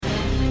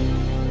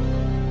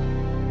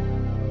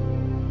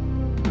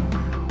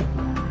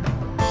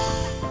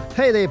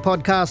Hey there,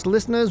 podcast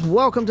listeners.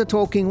 Welcome to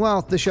Talking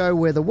Wealth, the show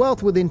where the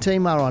Wealth Within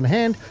team are on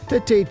hand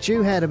to teach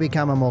you how to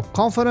become a more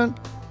confident,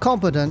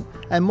 competent,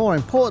 and more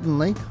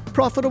importantly,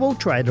 profitable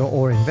trader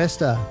or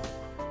investor.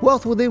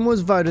 Wealth Within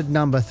was voted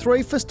number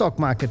 3 for Stock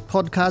Market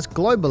Podcast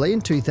globally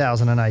in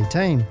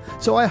 2018,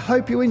 so I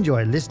hope you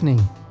enjoy listening.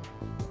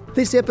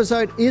 This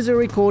episode is a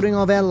recording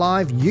of our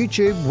live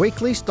YouTube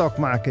weekly stock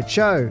market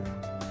show.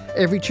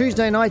 Every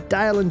Tuesday night,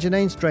 Dale and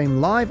Janine stream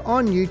live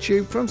on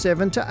YouTube from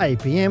 7 to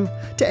 8 p.m.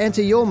 to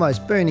answer your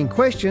most burning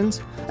questions,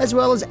 as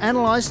well as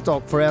analyse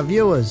stock for our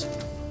viewers.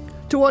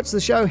 To watch the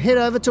show, head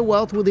over to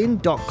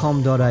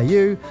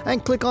wealthwithin.com.au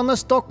and click on the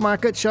Stock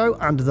Market Show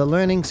under the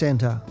Learning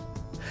Centre.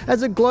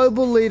 As a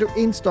global leader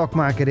in stock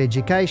market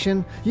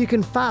education, you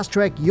can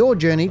fast-track your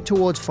journey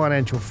towards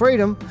financial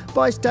freedom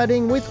by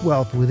studying with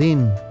Wealth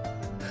Within.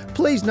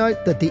 Please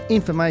note that the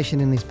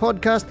information in this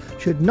podcast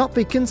should not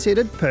be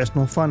considered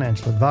personal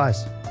financial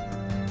advice.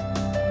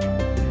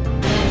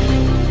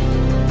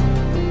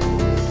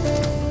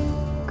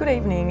 Good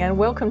evening and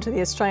welcome to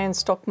the Australian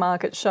Stock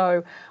Market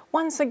Show.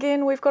 Once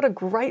again, we've got a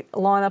great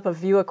lineup of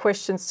viewer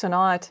questions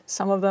tonight.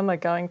 Some of them are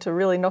going to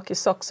really knock your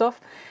socks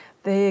off.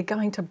 They're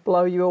going to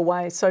blow you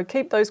away. So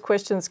keep those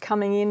questions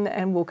coming in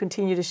and we'll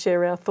continue to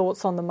share our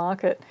thoughts on the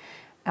market.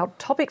 Our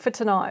topic for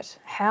tonight,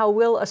 how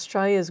will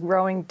Australia's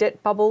growing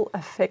debt bubble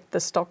affect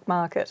the stock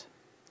market?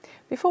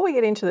 Before we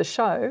get into the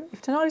show,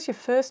 if tonight is your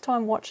first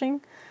time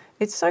watching,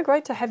 it's so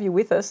great to have you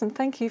with us and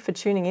thank you for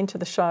tuning into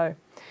the show.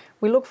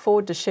 We look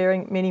forward to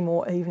sharing many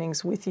more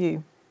evenings with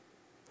you.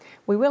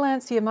 We will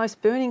answer your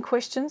most burning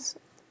questions,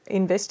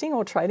 investing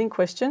or trading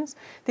questions.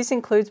 This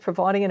includes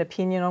providing an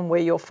opinion on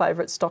where your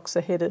favourite stocks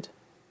are headed.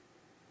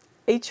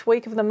 Each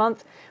week of the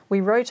month,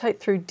 we rotate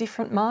through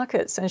different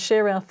markets and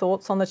share our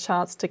thoughts on the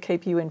charts to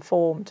keep you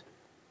informed.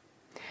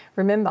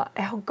 Remember,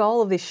 our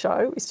goal of this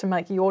show is to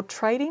make your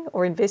trading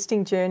or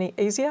investing journey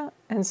easier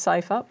and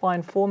safer by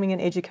informing and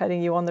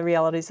educating you on the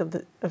realities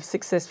of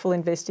successful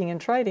investing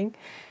and trading,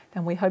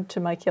 and we hope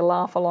to make you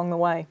laugh along the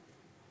way.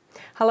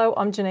 Hello,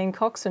 I'm Janine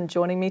Cox, and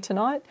joining me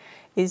tonight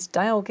is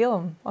Dale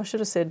Gillham. I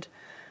should have said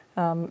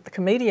the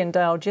comedian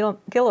Dale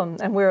Gillham,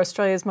 and we're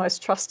Australia's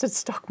most trusted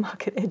stock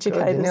market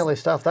educators. Good, you nearly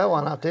stuffed that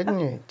one up, didn't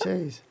you?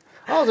 Jeez.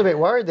 I was a bit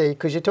worried there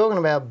because you're talking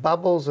about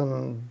bubbles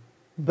and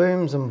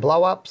booms and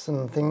blow-ups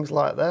and things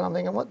like that. I'm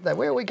thinking,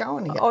 where are we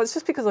going here? Oh, it's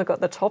just because I got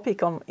the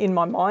topic in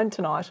my mind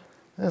tonight.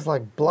 There's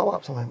like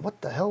blow-ups. I'm like, what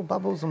the hell,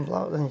 bubbles and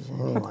blow-ups?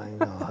 Anyway,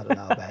 no, I don't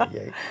know about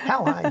you.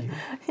 How are you?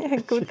 Yeah,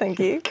 good, thank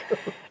you.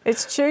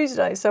 It's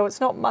Tuesday, so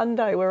it's not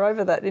Monday. We're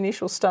over that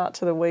initial start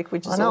to the week,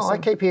 which is awesome. I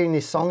keep hearing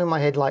this song in my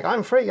head like,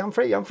 I'm free, I'm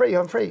free, I'm free,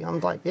 I'm free. I'm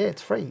like, yeah,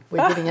 it's free.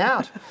 We're getting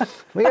out.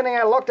 We're getting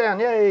out of lockdown,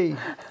 yay.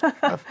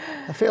 I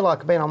feel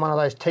like I've been on one of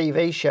those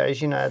TV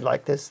shows, you know,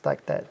 like this,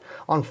 like that.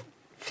 On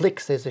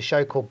Flicks, there's a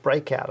show called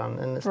Breakout,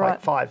 and it's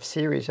like 5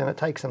 series, and it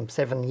takes them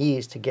 7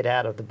 years to get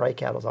out of the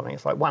breakout or something.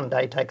 It's like one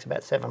day takes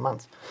about 7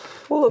 months.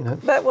 Well,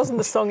 look, that wasn't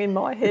the song in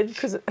my head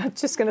because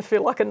it's just going to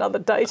feel like another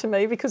day to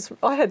me because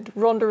I had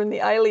Rhonda and the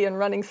Alien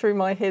running through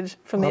my head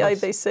from the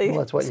ABC. Well,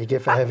 that's what you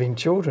get for having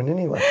children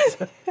anyway.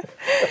 So.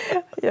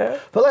 Yeah.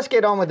 But let's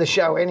get on with the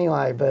show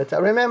anyway. But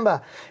remember,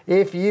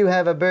 if you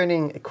have a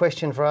burning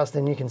question for us,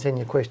 then you can send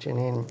your question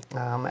in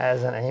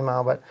as an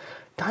email. But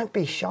don't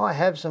be shy,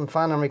 have some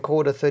fun and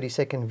record a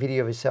 30-second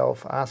video of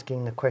yourself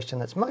asking the question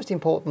that's most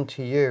important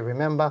to you.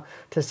 Remember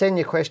to send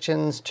your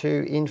questions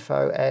to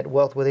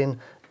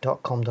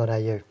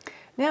info@wealthwithin.com.au.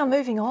 Now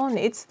moving on,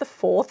 it's the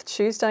 4th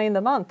Tuesday in the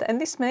month, and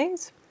this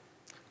means,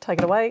 take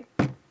it away.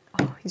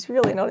 Oh, he's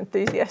really not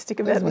enthusiastic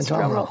about this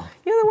drum roll.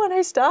 You're the one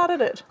who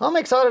started it. I'm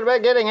excited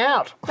about getting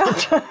out.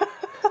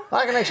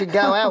 I can actually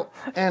go out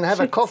and have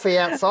a coffee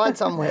outside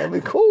somewhere. It'd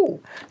be cool.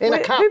 In a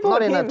cup,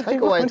 not in a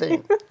takeaway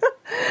thing.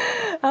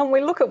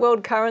 We look at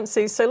world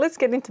currencies, so let's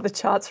get into the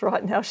charts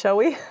right now, shall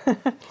we?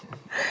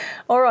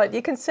 All right,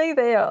 you can see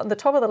there on the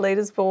top of the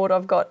leaderboard,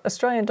 I've got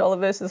Australian dollar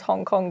versus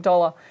Hong Kong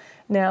dollar.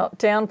 Now,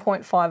 down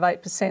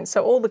 0.58%,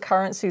 so all the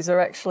currencies are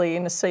actually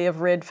in a sea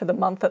of red for the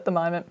month at the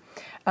moment.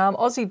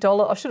 Aussie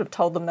dollar, I should have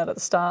told them that at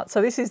the start.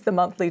 So this is the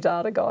monthly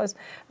data, guys.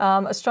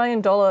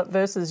 Australian dollar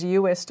versus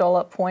US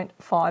dollar,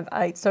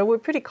 0.58. So we're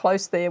pretty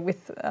close there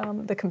with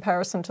the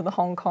comparison to the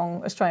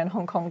Australian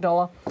Hong Kong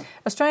dollar.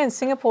 Australian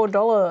Singapore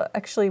dollar,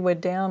 actually we're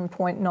down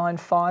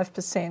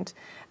 0.95%.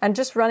 And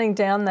just running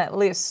down that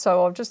list,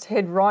 so I'll just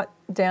head right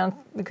down.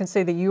 You can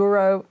see the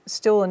euro,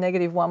 still a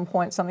negative 1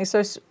 point something.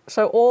 So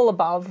all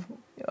above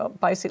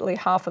basically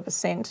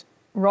 0.5%.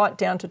 Right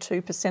down to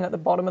 2% at the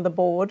bottom of the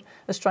board,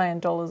 Australian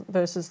dollars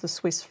versus the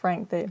Swiss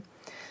franc there.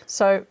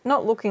 So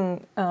not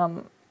looking,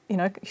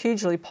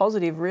 hugely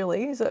positive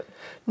really, is it?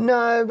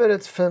 No, but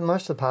it's for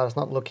most of the part, it's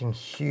not looking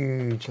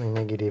hugely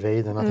negative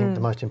either. And I think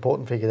the most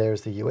important figure there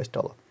is the US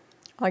dollar.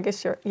 I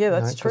guess that's true.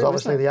 Because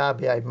obviously the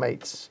RBA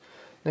meets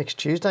next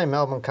Tuesday,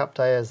 Melbourne Cup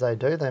Day as they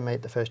do. They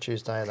meet the first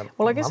Tuesday of the month.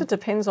 Well, I guess it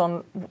depends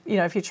on,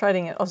 if you're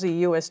trading at Aussie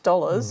US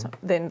dollars,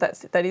 then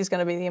that is going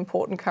to be the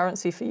important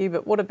currency for you.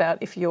 But what about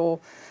if you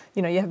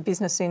have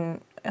business in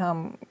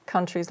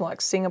countries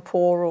like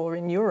Singapore or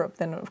in Europe,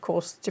 then of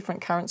course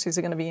different currencies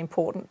are going to be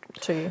important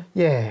to you.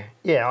 Yeah.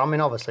 I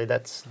mean, obviously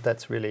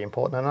that's really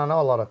important, and I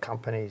know a lot of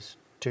companies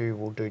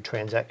will do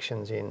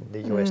transactions in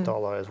the US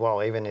dollar as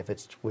well, even if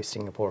it's with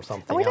Singapore or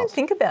something else. And we don't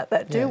think about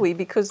that, do we?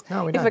 Because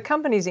No, we if don't. a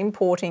company's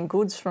importing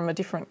goods from a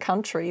different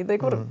country, they've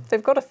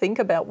got to think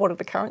about what are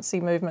the currency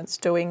movements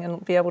doing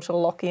and be able to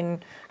lock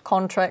in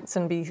contracts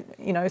and be,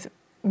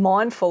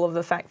 mindful of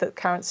the fact that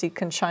currency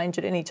can change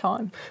at any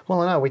time. Well,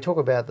 I know we talk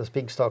about those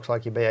big stocks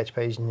like your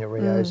BHPs and your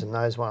Rios and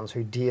those ones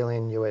who deal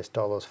in US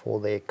dollars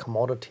for their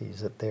commodities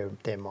that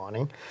they're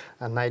mining,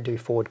 and they do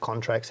forward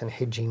contracts and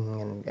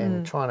hedging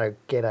and trying to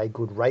get a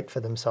good rate for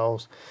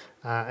themselves.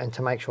 And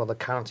to make sure the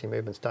currency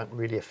movements don't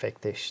really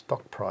affect their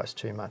stock price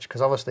too much,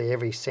 because obviously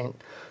every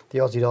cent the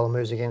Aussie dollar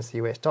moves against the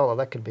US dollar,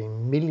 that could be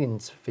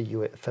millions for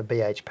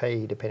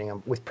BHP, depending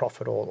on with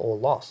profit or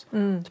loss,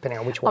 depending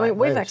on which way. I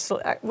mean,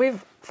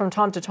 we've from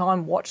time to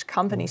time watched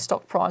company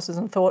stock prices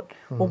and thought,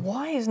 well,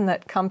 why isn't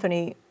that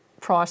company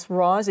price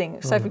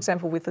rising? Say, for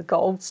example, with the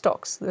gold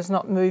stocks, there's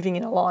not moving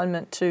in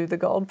alignment to the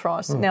gold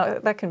price. Now,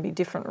 that can be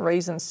different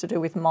reasons to do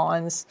with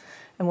mines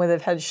and where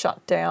they've had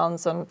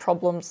shutdowns and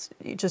problems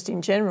just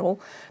in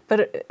general.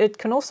 But it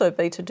can also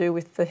be to do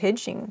with the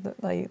hedging,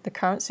 the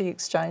currency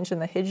exchange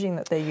and the hedging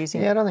that they're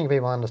using. Yeah, I don't think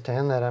people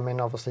understand that. I mean,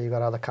 obviously you've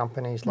got other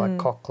companies like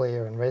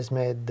Cochlear and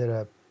ResMed that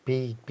are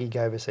big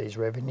overseas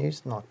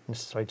revenues, not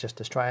necessarily just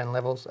Australian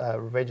levels,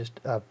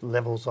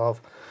 levels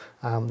of,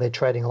 they're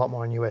trading a lot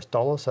more in US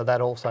dollars, so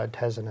that also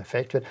has an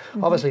effect. But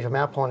obviously from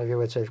our point of view,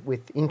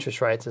 with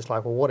interest rates, it's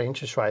like, well, what are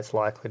interest rates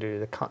likely to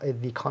do?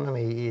 The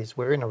economy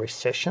we're in a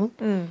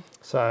recession,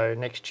 so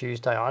next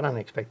Tuesday I don't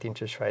expect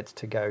interest rates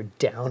to go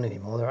down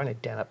anymore. They're only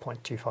down at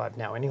 0.25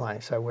 now anyway,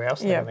 so where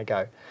else are they going to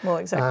go? Well,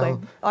 exactly.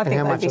 I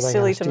think they'd be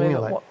silly to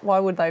move it. Why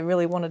would they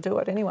really want to do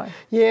it anyway?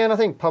 Yeah, and I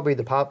think probably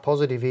the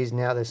positive is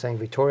now they're seeing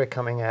Victoria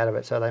coming out of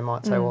it, so they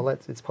might say, well,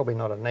 it's probably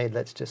not a need.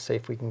 Let's just see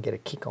if we can get a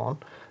kick on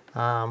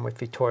with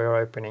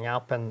Victoria opening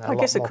up. And I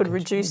guess it could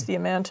reduce the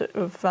amount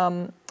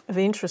of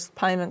interest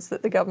payments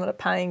that the government are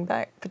paying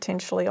back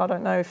potentially. I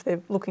don't know if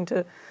they're looking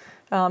to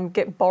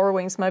get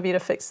borrowings. Maybe it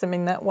affects them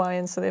in that way,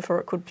 and so therefore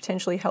it could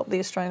potentially help the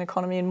Australian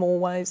economy in more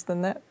ways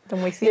than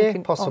we think.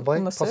 Yeah, possibly,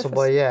 on the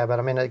surface. yeah. But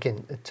I mean,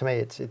 again, to me,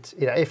 it's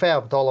if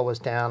our dollar was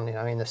down,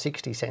 in the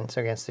 60 cents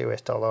against the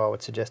US dollar, I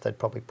would suggest they'd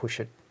probably push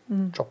it.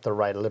 Drop the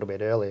rate a little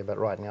bit earlier, but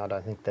right now I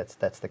don't think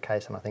that's the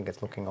case, and I think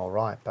it's looking all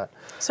right. But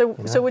so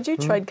would you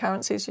trade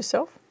currencies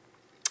yourself?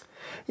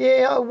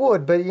 Yeah, I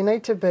would, but you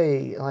need to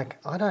be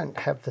I don't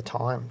have the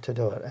time to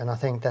do it, and I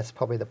think that's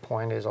probably the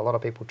point. Is a lot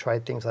of people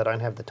trade things they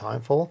don't have the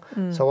time for.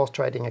 So whilst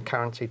trading a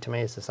currency to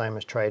me is the same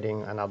as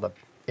trading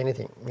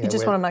anything. You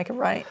just want to make a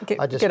rate,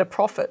 get a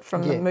profit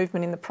from the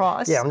movement in the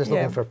price. Yeah, I'm just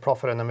looking for a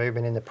profit and the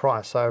movement in the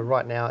price. So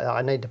right now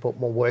I need to put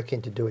more work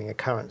into doing a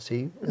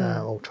currency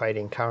or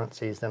trading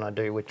currencies than I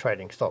do with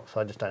trading stocks.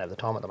 I just don't have the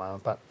time at the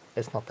moment, but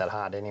it's not that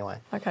hard anyway.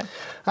 Okay.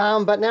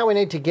 But now we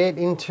need to get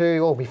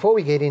before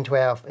we get into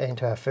our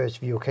first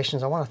viewer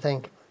questions, I want to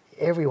thank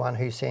everyone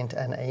who sent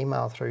an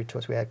email through to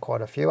us. We had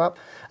quite a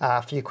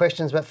few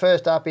questions, but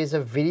first up is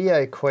a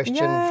video question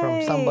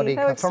from somebody,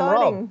 from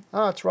Rob.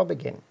 Oh, it's Rob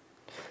again.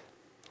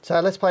 So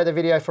let's play the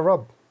video for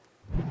Rob.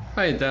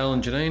 Hey Dale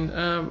and Janine,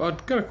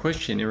 I've got a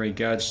question in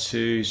regards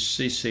to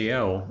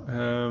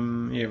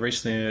CCL.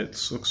 Recently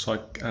it looks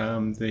like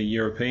the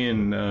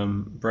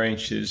European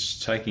branch is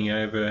taking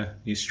over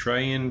the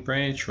Australian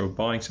branch or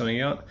buying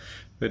something out.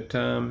 But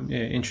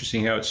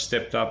interesting how it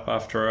stepped up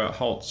after a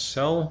halt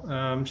sell.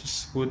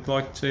 Just would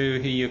like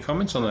to hear your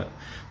comments on that.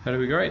 That'd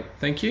be great.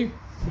 Thank you.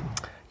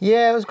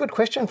 Yeah, it was a good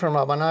question from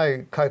Rob. I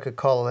know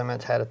Coca-Cola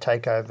Limit's had a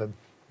takeover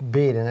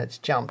bid and it's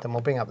jumped, and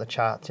we'll bring up the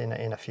charts in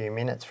a few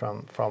minutes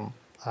from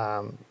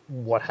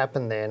what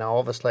happened there. Now,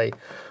 obviously,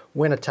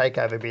 when a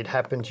takeover bid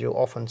happens, you'll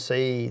often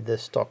see the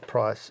stock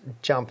price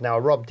jump. Now,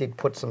 Rob did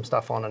put some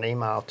stuff on an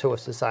email to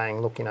us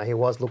saying, look, he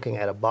was looking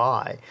at a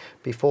buy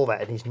before that,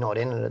 and he's not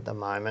in it at the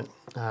moment.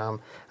 And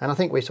I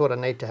think we sort of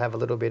need to have a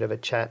little bit of a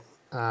chat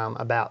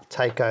about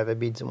takeover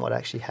bids and what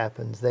actually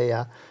happens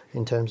there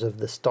in terms of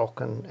the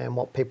stock and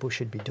what people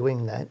should be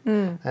doing that.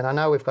 And I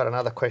know we've got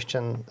another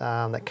question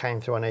that came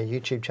through on our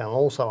YouTube channel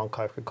also on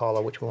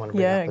Coca-Cola, which we want to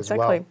bring up as well.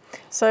 Yeah, exactly.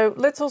 So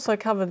let's also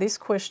cover this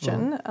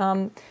question.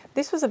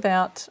 This was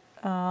about,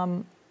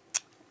 in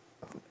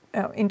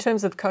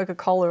terms of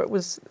Coca-Cola, it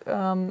was so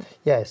in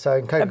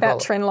Coca-Cola,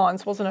 about trend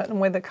lines, wasn't it, and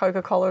whether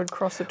Coca-Cola had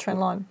crossed the trend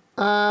line.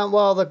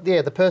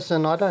 The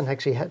person, I don't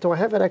actually do I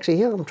have it actually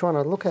here? I'm trying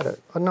to look at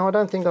it. No, I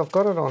don't think I've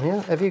got it on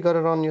here. Have you got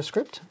it on your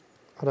script?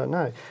 I don't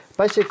know.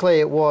 Basically,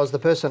 it was the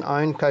person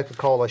owned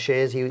Coca-Cola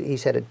shares. He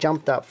said it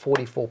jumped up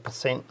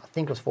 44%. I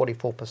think it was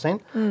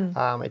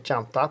 44%. It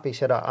jumped up. He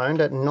said, I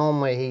owned it.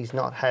 Normally, he's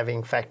not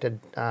having factored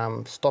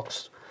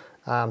stocks,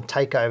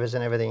 takeovers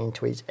and everything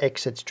into his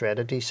exit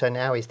strategy. So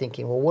now he's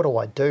thinking, well, what do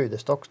I do? The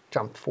stock's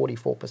jumped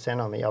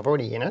 44% on me. I'm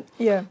already in it.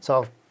 Yeah.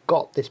 So I've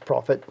got this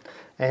profit,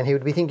 And he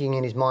would be thinking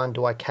in his mind,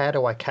 do I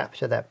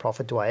capture that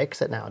profit? Do I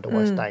exit now? Do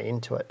I stay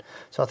into it?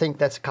 So I think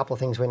that's a couple of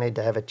things we need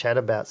to have a chat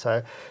about.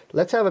 So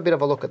let's have a bit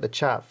of a look at the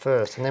chart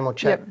first, and then we'll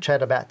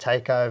chat about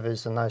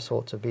takeovers and those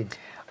sorts of bids.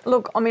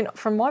 Look, I mean,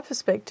 from my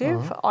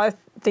perspective, I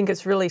think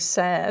it's really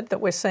sad that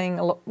we're seeing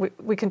a lot.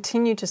 We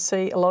continue to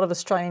see a lot of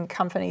Australian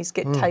companies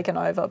get taken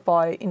over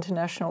by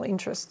international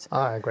interests.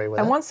 I agree with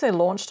that. And once they're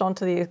launched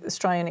onto the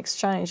Australian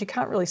exchange, you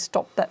can't really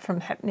stop that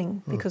from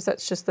happening because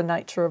that's just the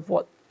nature of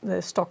what the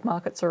stock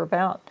markets are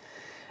about.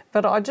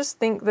 But I just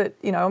think that,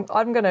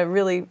 I'm going to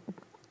really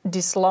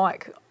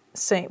dislike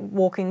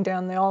walking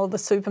down the aisle of the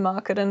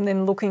supermarket and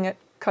then looking at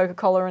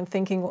Coca-Cola and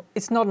thinking, well,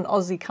 it's not an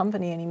Aussie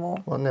company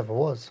anymore. Well, it never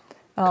was.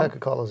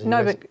 Coca-Cola's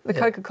No, but the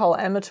Coca-Cola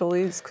Amatil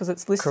is because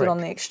it's listed on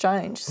the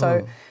exchange.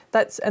 So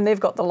and they've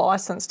got the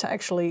license to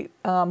actually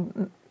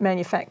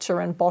manufacture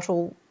and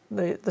bottle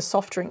the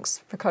soft drinks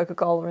for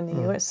Coca-Cola in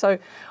the US. So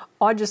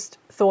I just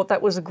thought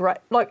that was a great,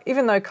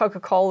 even though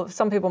Coca-Cola,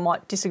 some people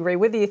might disagree,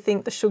 whether you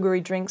think the sugary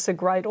drinks are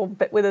great or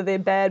whether they're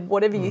bad,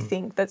 whatever you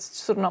think, that's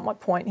sort of not my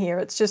point here.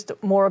 It's just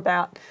more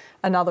about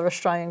another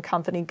Australian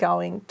company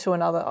going to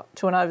an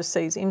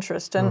overseas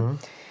interest. And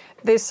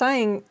they're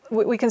saying,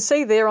 we can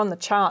see there on the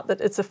chart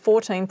that it's a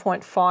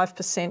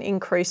 14.5%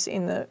 increase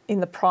in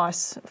the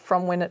price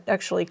from when it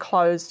actually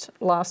closed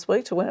last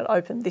week to when it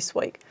opened this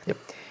week. Yep.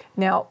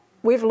 Now,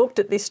 we've looked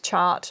at this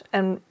chart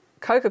and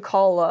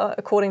Coca-Cola,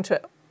 according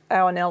to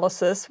our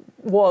analysis,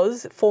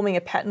 was forming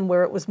a pattern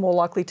where it was more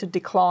likely to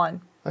decline.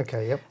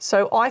 Okay, yep.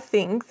 So I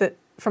think that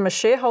from a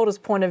shareholder's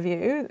point of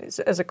view,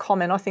 as a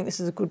comment, I think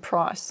this is a good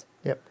price.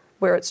 Yep.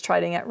 Where it's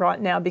trading at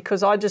right now,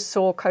 because I just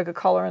saw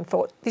Coca-Cola and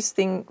thought this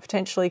thing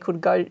potentially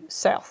could go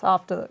south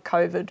after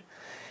COVID.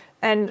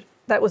 And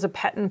that was a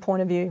pattern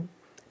point of view.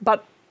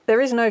 But there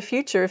is no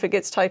future if it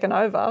gets taken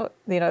over.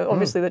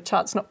 Obviously the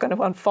chart's not going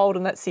to unfold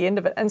and that's the end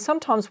of it. And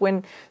sometimes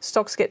when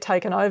stocks get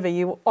taken over,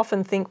 you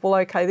often think, well,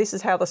 okay, this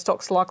is how the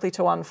stock's likely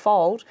to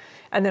unfold.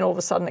 And then all of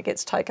a sudden it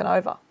gets taken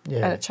over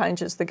and it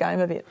changes the game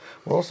a bit.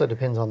 Well, also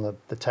depends on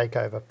the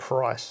takeover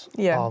price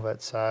of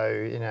it.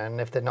 So, and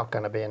if there's not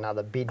going to be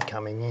another bid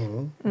coming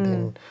in,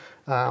 then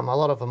a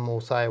lot of them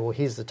will say, well,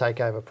 here's the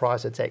takeover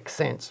price, it's X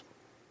cents.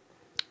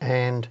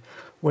 And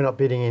we're not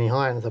bidding any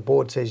higher. And if the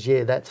board says,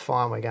 yeah, that's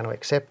fine, we're going to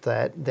accept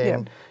that,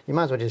 then you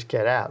might as well just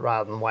get out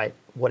rather than wait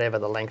whatever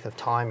the length of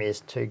time is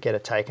to get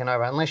it taken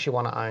over, unless you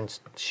want to own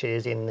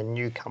shares in the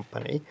new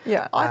company.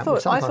 Yeah, I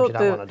thought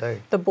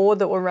the board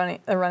that were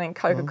running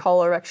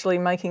Coca-Cola are actually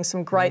making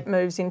some great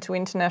moves into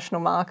international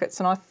markets,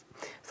 and I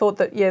thought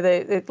that,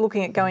 they're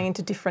looking at going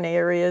into different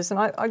areas, and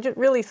I just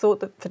really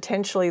thought that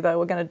potentially they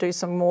were going to do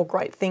some more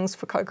great things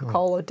for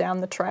Coca-Cola down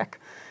the track.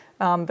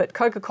 But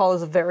Coca-Cola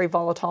is a very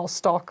volatile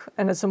stock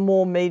and it's a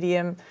more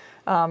medium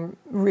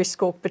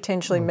risk or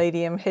potentially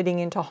medium heading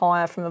into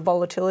higher from a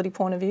volatility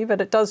point of view. But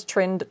it does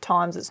trend at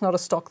times. It's not a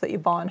stock that you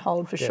buy and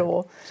hold for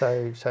sure.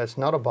 So it's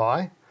not a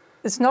buy?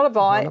 It's not a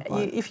buy.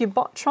 If you're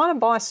trying to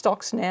buy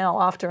stocks now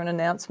after an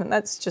announcement,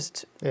 that's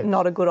just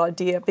not a good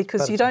idea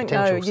because you don't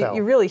know.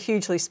 You're really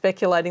hugely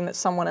speculating that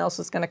someone else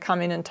is going to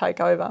come in and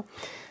take over.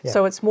 Yeah.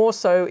 So it's more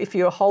so if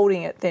you're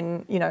holding it,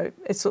 then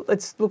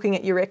it's looking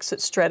at your exit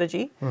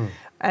strategy,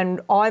 and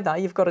either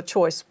you've got a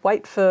choice: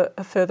 wait for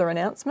a further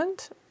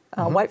announcement,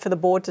 wait for the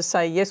board to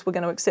say yes, we're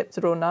going to accept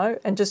it or no,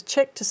 and just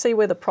check to see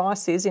where the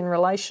price is in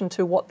relation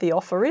to what the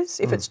offer is.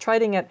 If it's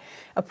trading at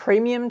a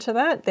premium to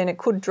that, then it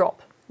could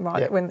drop.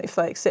 Right, if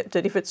they accept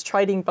it. If it's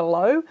trading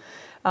below,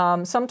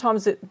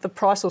 sometimes the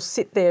price will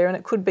sit there and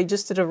it could be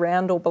just at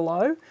around or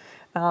below.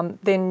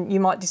 Then you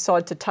might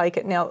decide to take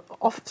it. Now,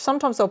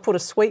 sometimes they'll put a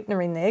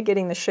sweetener in there,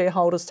 getting the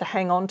shareholders to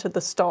hang on to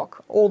the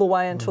stock all the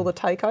way until the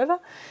takeover,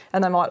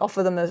 and they might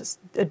offer them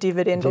a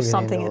dividend or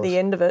something at the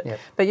end of it. Yep.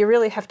 But you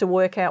really have to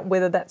work out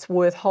whether that's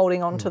worth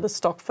holding on to the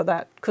stock for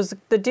that, because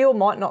the deal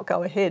might not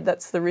go ahead.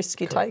 That's the risk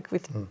you take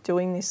with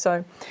doing this.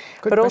 So,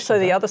 but also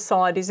the other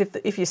side is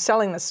if you're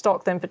selling the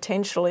stock, then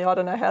potentially, I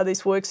don't know how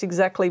this works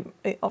exactly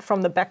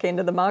from the back end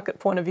of the market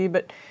point of view,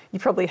 but you're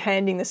probably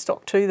handing the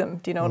stock to them.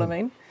 Do you know what I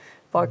mean?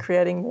 By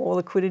creating more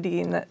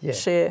liquidity in that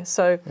share.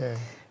 So,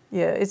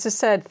 it's a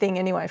sad thing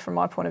anyway from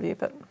my point of view.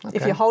 But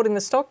if you're holding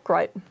the stock,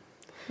 great.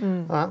 All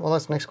right, well,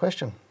 that's the next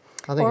question.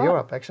 I think you're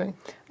up, actually.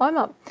 I'm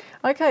up.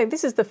 Okay,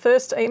 this is the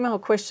first email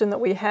question that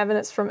we have, and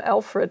it's from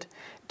Alfred.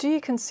 Do you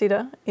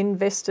consider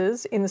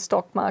investors in the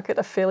stock market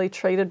are fairly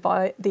treated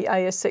by the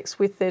ASX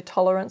with their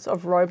tolerance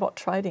of robot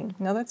trading?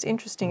 Now, that's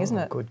interesting, isn't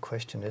it? Good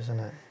question, isn't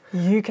it?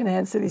 You can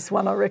answer this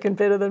one, I reckon,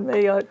 better than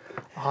me.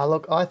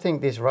 Look, I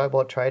think this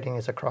robot trading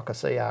is a crock of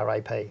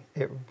crap.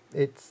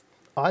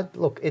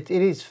 It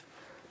is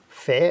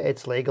fair,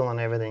 it's legal and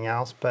everything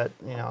else, but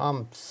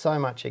I'm so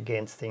much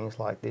against things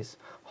like this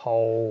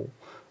whole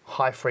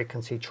high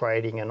frequency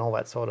trading and all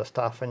that sort of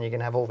stuff. And you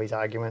can have all these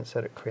arguments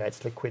that it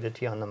creates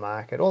liquidity on the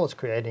market. All it's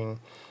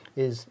creating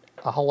is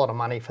a whole lot of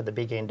money for the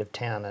big end of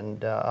town,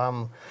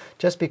 and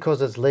just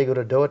because it's legal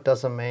to do it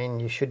doesn't mean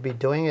you should be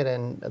doing it.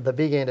 And the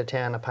big end of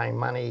town are paying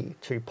money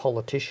to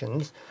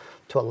politicians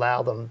to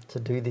allow them to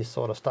do this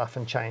sort of stuff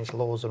and change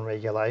laws and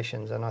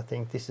regulations. And I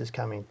think this is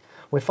coming.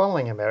 We're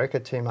following America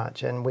too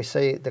much, and we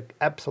see the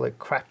absolute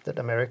crap that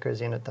America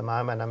is in at the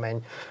moment. I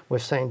mean,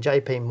 we've seen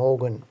JP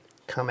Morgan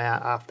come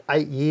out after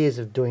 8 years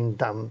of doing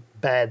dumb,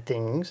 bad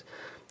things.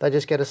 They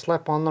just get a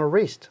slap on the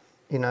wrist,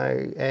 you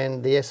know,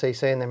 and the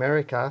SEC in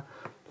America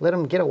let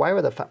them get away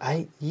with it for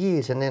 8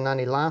 years. And then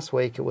only last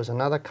week it was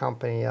another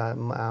company, I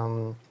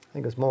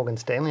think it was Morgan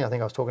Stanley. I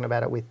think I was talking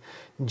about it with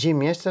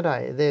Jim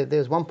yesterday.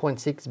 There's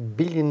 $1.6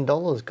 billion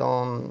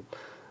gone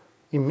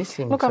in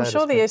missing. Look, I'm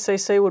sure the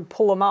SEC would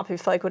pull them up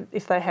if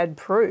they had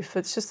proof.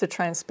 It's just the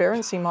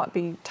transparency might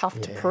be tough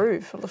to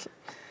prove.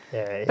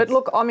 Yeah, but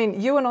look, I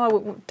mean, Dale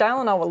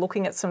and I were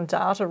looking at some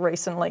data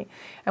recently,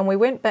 and we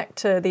went back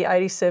to the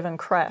 87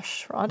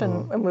 crash, right?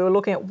 And we were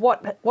looking at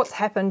what's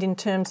happened in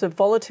terms of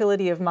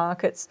volatility of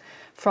markets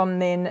from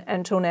then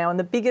until now. And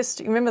you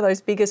remember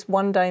those biggest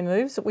one-day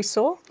moves that we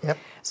saw? Yep.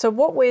 So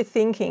what we're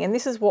thinking, and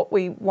this is what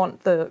we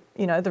want the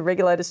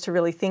regulators to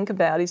really think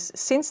about, is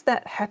since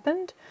that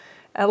happened,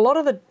 a lot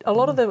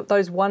of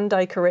those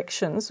one-day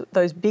corrections,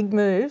 those big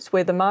moves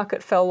where the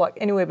market fell like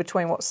anywhere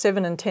between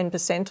 7 and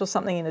 10% or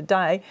something in a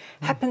day,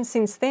 happened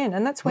since then,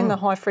 and that's when the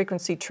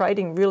high-frequency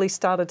trading really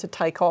started to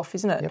take off,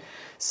 isn't it? Yep.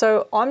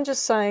 So I'm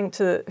just saying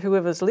to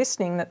whoever's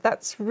listening that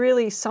that's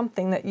really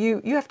something that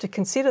you have to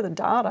consider the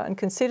data and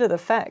consider the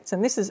facts,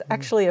 and this is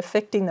actually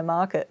affecting the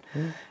market.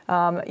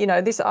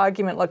 This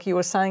argument, like you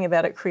were saying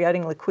about it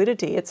creating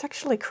liquidity, it's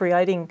actually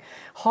creating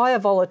higher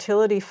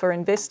volatility for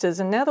investors.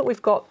 And now that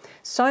we've got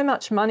so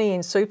much money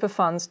in super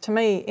funds, to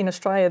me in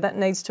Australia, that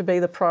needs to be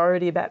the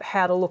priority about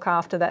how to look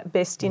after that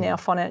best in our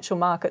financial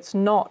markets,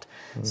 not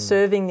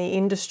serving the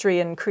industry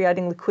and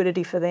creating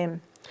liquidity for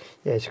them.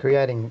 Yeah, it's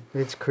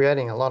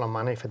creating a lot of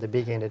money for the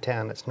big end of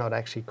town. It's not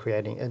actually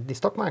creating. The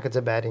stock market's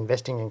about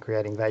investing and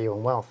creating value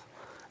and wealth,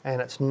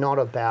 and it's not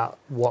about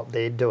what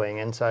they're doing.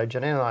 And so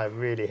Janine and I are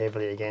really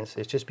heavily against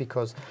this. Just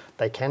because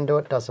they can do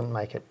it doesn't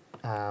make it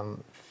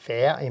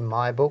fair in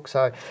my book.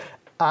 So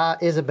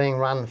is it being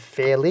run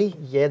fairly?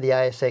 Yeah, the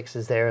ASX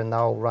is there and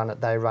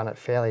they run it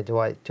fairly. Do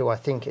I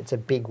think it's a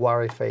big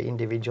worry for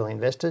individual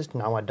investors?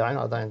 No, I don't.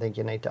 I don't think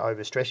you need to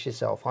overstress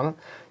yourself on it.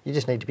 You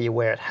just need to be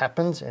aware it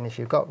happens, and if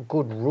you've got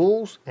good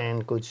rules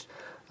and good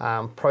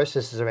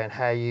processes around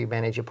how you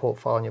manage your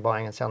portfolio and you're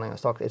buying and selling a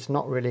stock, it's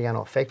not really going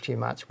to affect you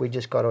much. We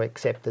just got to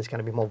accept there's going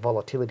to be more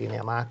volatility in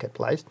our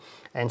marketplace,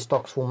 and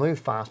stocks will move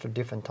faster at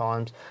different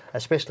times,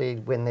 especially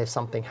when there's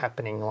something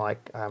happening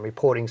like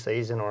reporting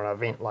season or an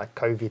event like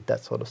COVID,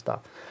 that sort of stuff.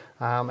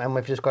 And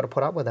we've just got to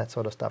put up with that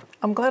sort of stuff.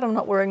 I'm glad I'm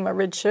not wearing my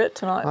red shirt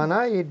tonight. I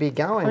know you'd be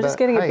going. I'm just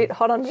getting a bit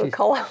hot under the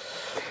collar.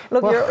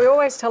 Look, you're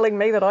always telling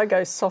me that I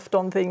go soft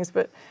on things,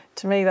 but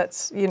to me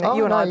that's, you and I are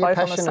both on the same page. You're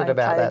passionate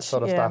about that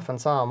sort of stuff, and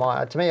so am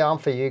I. To me, I'm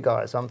for you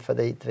guys. I'm for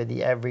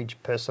the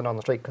average person on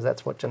the street, because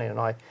that's what Janine and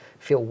I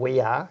feel we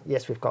are.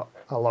 Yes, we've got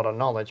a lot of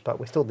knowledge, but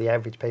we're still the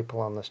average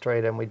people on the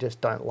street, and we just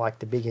don't like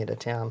the big end of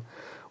town,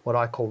 what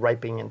I call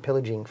raping and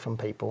pillaging from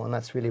people, and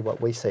that's really what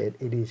we see.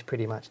 It is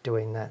pretty much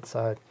doing that.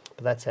 So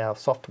that's our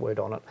soft word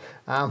on it.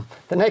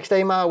 The next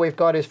email we've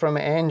got is from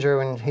Andrew,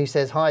 and he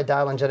says, "Hi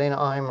Dale and Janine,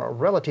 I'm a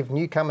relative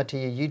newcomer to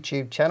your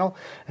YouTube channel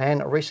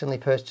and recently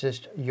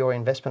purchased your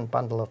investment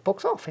bundle of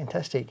books,"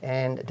 fantastic,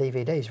 "and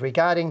DVDs.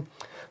 Regarding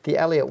the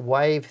Elliott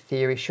wave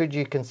theory, should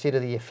you consider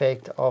the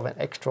effect of an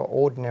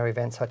extraordinary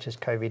event such as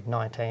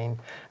COVID-19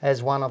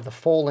 as one of the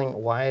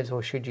falling waves,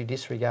 or should you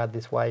disregard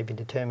this wave in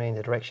determining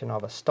the direction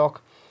of a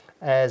stock,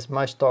 as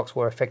most stocks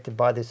were affected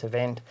by this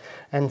event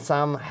and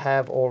some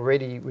have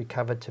already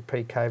recovered to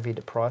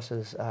pre-COVID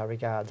prices?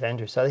 Regards,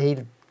 Andrew." So he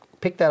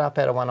picked that up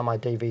out of one of my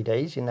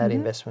DVDs in that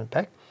investment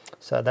pack.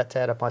 So that's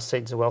out of my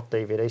Seeds of Wealth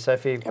DVD. So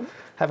if you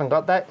haven't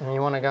got that and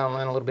you want to go and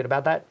learn a little bit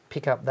about that,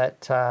 pick up that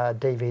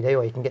DVD,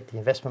 or you can get the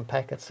investment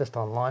pack. It's just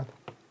online.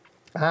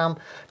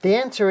 The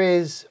answer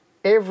is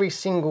every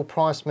single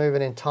price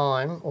movement in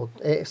time,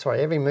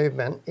 every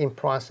movement in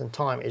price and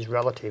time is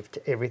relative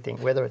to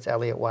everything, whether it's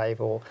Elliott wave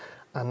or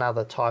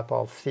another type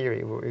of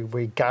theory.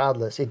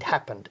 Regardless, it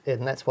happened,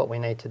 and that's what we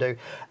need to do.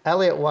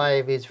 Elliott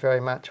wave is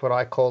very much what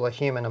I call a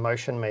human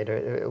emotion meter.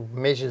 It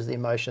measures the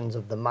emotions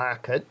of the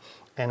market,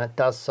 and it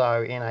does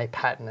so in a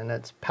pattern, and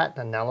it's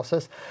pattern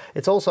analysis.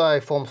 It's also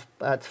forms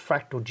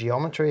fractal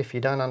geometry. If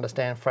you don't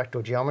understand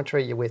fractal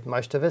geometry, you're with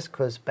most of us,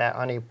 because about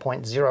only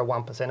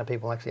 0.01% of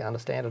people actually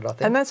understand it, I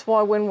think. And that's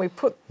why when we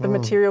put the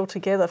material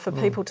together for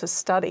people to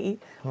study,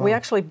 we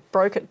actually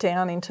broke it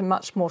down into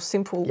much more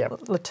simple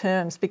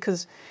terms,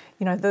 because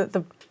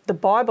the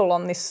Bible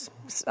on this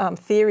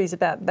theory is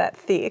about that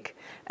thick,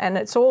 and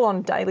it's all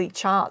on daily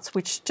charts,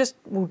 which just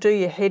will do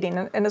your head in,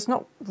 and it's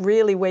not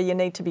really where you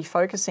need to be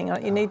focusing.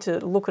 You need to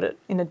look at it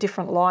in a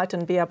different light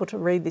and be able to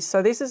read this.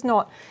 So this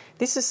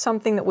is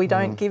something that we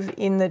don't give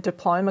in the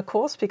diploma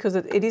course, because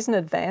it is an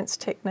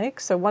advanced technique.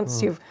 So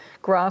once you've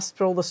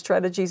grasped all the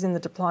strategies in the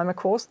diploma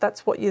course,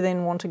 that's what you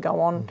then want to go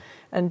on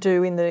and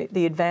do in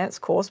the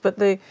advanced course. But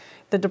the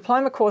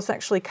diploma course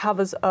actually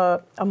covers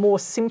a more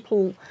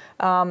simple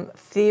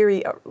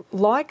theory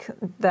like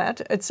that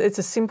It's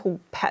a simple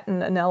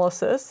pattern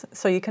analysis,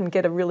 so you can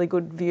get a really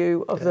good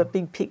view of the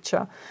big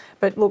picture.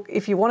 But look,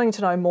 if you're wanting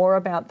to know more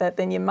about that,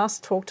 then you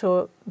must talk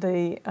to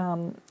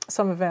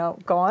some of our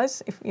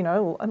guys,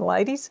 and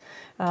ladies,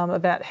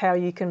 about how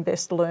you can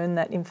best learn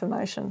that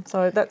information.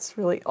 So that's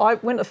really,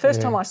 the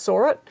first time I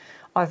saw it,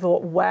 I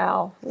thought,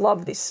 wow,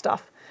 love this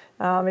stuff.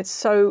 It's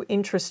so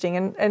interesting,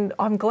 and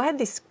I'm glad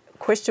this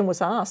question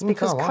was asked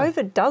because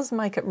COVID does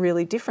make it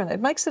really different. It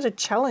makes it a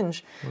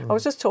challenge. I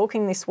was just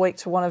talking this week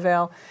to one of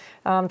our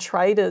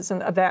traders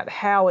about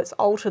how it's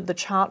altered the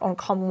chart on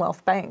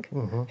Commonwealth Bank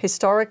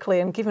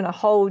historically and given a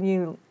whole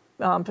new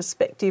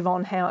perspective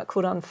on how it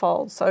could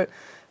unfold. So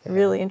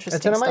really interesting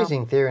It's an stuff.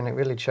 amazing theory, and it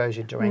really shows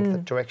you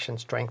direction,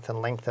 strength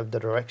and length of the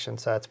direction.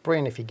 So it's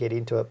brilliant if you get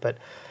into it, but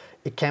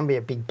it can be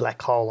a big black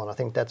hole, and I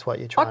think that's what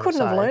you're trying to say. I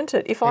couldn't have learnt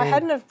it. If we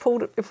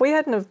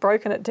hadn't have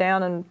broken it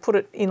down and put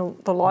it in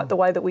the light the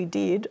way that we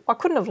did, I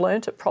couldn't have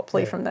learnt it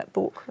properly from that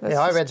book.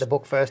 I read the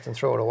book first and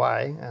threw it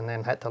away, and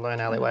then had to learn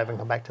Alley Wave and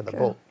come back to the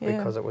book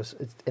because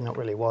it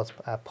really was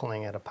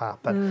pulling it apart.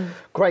 But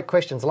great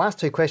questions. The last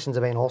two questions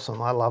have been awesome.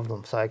 I love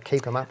them, so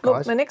keep them up, guys.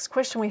 Look, the next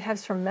question we have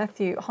is from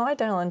Matthew. Hi,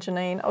 Dale and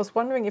Janine. I was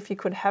wondering if you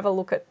could have a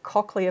look at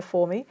Cochlear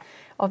for me.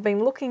 I've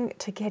been looking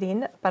to get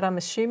in, but I'm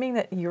assuming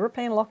that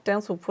European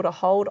lockdowns will put a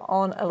hold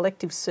on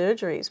elective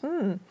surgeries.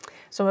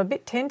 So I'm a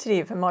bit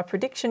tentative, and my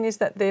prediction is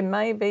that there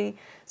may be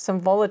some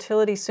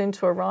volatility soon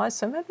to arise,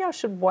 so maybe I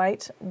should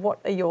wait. What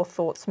are your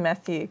thoughts,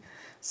 Matthew?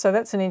 So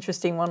that's an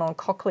interesting one on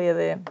Cochlear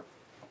there.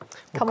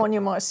 Come on,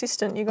 you're my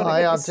assistant. You've got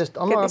to get this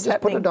I've just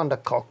happening. put it under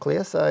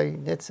Cochlear, so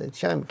let's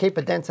keep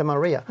a Dancer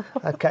Maria.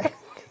 Okay,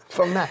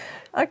 from that.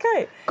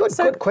 Okay.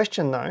 Good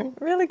question, though.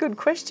 Really good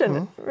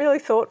question. Really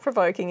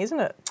thought-provoking, isn't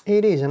it?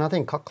 It is, and I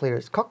think Cochlear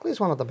is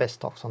one of the best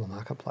stocks on the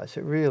marketplace.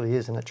 It really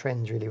is, and it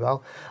trends really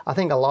well. I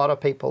think a lot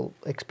of people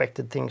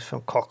expected things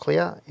from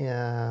Cochlear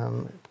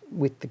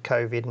with the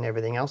COVID and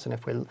everything else, and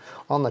if we're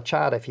on the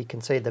chart, if you can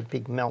see the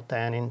big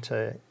meltdown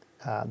into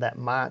that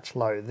March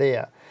low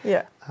there.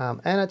 Yeah.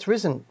 And it's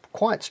risen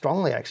quite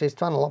strongly, actually. It's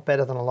done a lot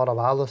better than a lot of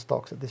other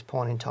stocks at this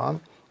point in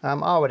time.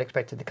 I would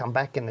expect it to come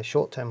back in the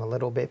short term a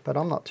little bit, but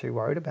I'm not too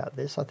worried about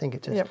this. I think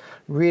it just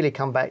really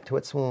come back to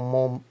its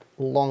more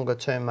longer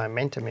term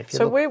momentum.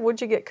 Where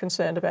would you get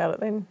concerned about it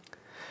then?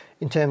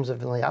 In terms of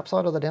the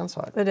upside or the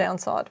downside? The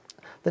downside.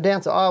 The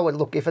downside, I would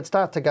look, if it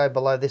starts to go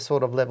below this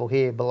sort of level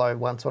here, below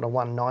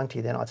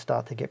 190, then I'd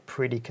start to get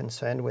pretty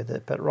concerned with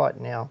it. But right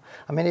now,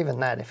 I mean, even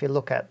that, if you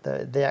look at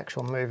the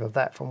actual move of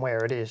that from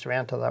where it is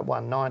around to that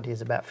 190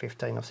 is about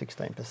 15 or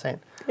 16%,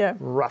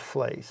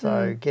 roughly.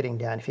 So getting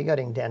down, if you're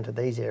getting down to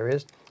these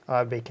areas,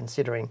 I'd be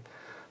considering,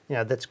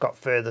 that's got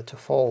further to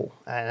fall,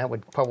 and that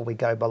would probably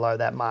go below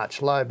that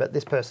March low. But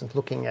this person's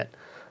looking at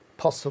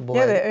possibly...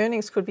 Yeah, their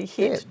earnings could be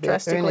hit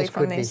drastically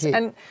from this.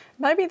 And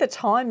maybe the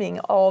timing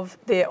of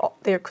their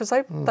because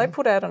they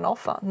put out an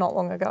offer not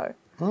long ago,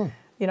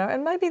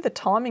 and maybe the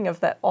timing of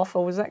that offer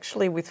was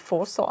actually with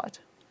foresight.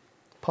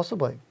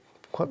 Possibly,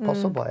 quite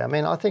possibly. I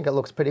mean, I think it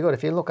looks pretty good.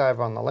 If you look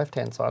over on the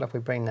left-hand side, if we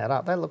bring that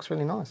up, that looks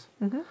really nice.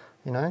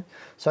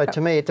 So to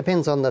me, it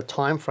depends on the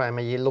time frame.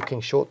 Are you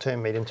looking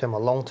short-term, medium-term or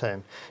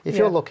long-term? If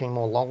you're looking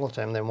more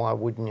longer-term, then why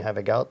wouldn't you have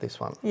a go at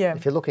this one? Yeah.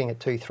 If you're looking at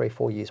 2, 3,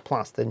 4 years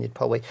plus, then you'd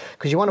probably...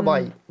 Because you want to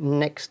buy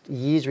next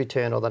year's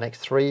return or the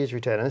next 3 years'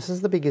 return. And this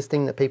is the biggest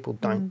thing that people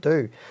don't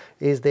do,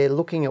 is they're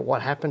looking at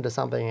what happened to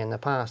something in the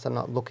past and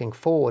not looking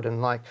forward.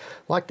 And like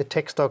the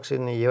tech stocks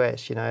in the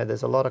US,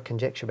 there's a lot of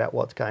conjecture about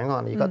what's going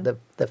on. You've got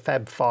the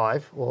Fab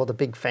 5 or the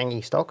big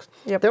fangy stocks.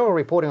 Yep. They're all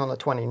reporting on the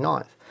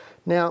 29th.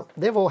 Now,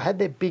 they've all had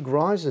their big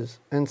rises,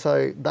 and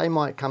so they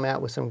might come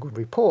out with some good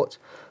reports,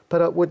 but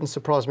it wouldn't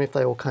surprise me if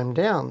they all came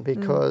down,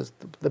 because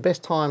the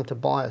best time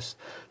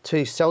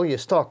to sell your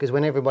stock is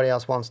when everybody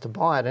else wants to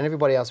buy it, and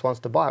everybody else wants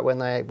to buy it when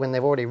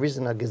they've already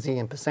risen a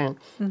gazillion percent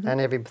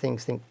and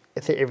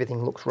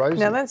everything looks rosy.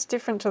 Now that's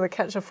different to the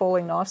catch a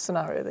falling knife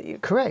scenario that you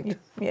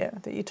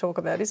that you talk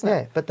about, isn't it?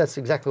 Yeah, but that's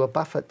exactly what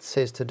Buffett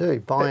says to do.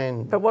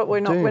 But what we're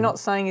not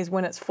saying is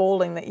when it's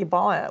falling that you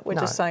buy it. We're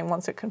just saying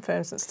once it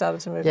confirms it's started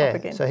to move up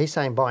again. So he's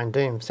saying buy and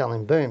doom, sell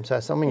and boom. So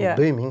something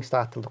booming,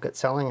 start to look at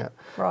selling it.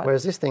 Right.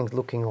 Whereas this thing's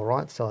looking all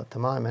right still at the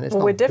moment.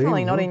 We're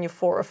definitely not in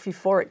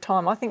euphoric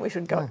time. I think we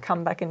should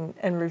come back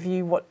and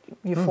review what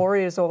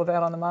euphoria is all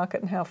about on the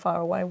market and how far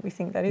away we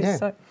think that is. Yeah.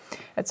 So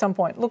at some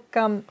point. Look,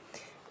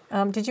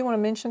 did you want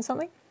to mention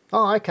something?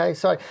 Oh, okay.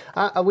 So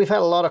we've had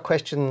a lot of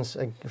questions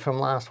from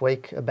last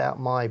week about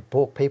my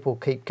book. People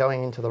keep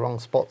going into the wrong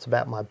spots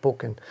about my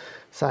book and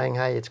saying,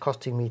 hey, it's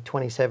costing me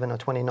 $27 or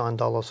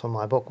 $29 for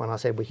my book, when I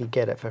said we could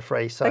get it for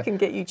free. So they can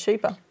get you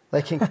cheaper.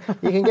 You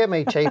can get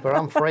me cheaper.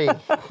 I'm free.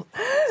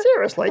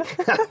 Seriously,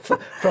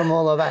 from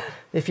all of that.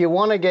 If you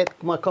want to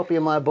get my copy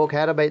of my book,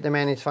 How to Beat the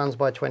Managed Funds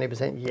by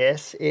 20%,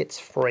 yes, it's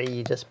free.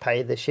 You just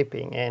pay the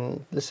shipping.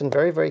 And listen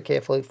very, very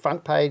carefully.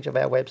 Front page of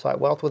our website,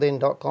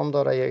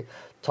 wealthwithin.com.au.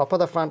 top of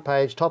the front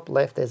page, top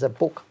left, there's a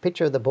book,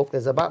 picture of the book,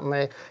 there's a button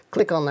there.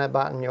 Click on that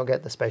button, you'll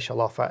get the special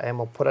offer, and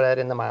we'll put it out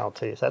in the mail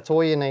to you. So that's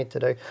all you need to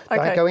do. Okay.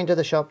 Don't go into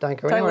the shop, don't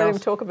go anywhere Don't let else.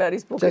 him talk about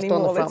his book just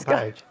anymore. on the front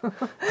page.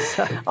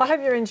 So, I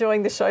hope you're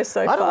enjoying the show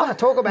so far. I don't want to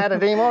talk about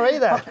it anymore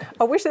either.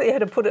 I wish that you had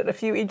to put it a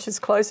few inches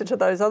closer to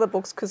those other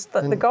books, because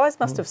the guys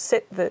must have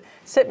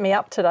set me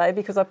up today,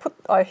 because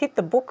I hit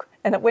the book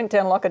and it went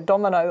down like a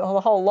domino.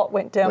 The whole lot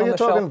went down Well, on the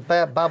shelf. you're talking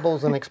about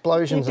bubbles and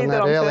explosions and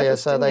that earlier,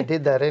 purpose, so they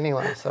did that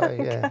anyway. So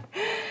yeah.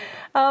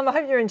 I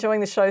hope you're enjoying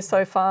the show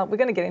so far. We're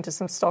going to get into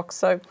some stocks,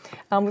 so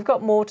we've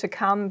got more to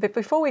come. But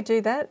before we do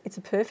that, it's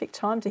a perfect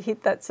time to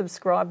hit that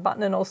subscribe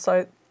button and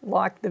also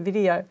like the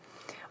video.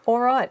 All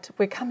right,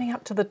 we're coming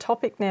up to the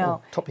topic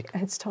now.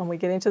 It's time we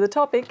get into the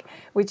topic,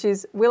 which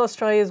is, will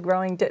Australia's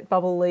growing debt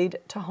bubble lead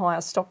to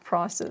higher stock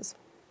prices?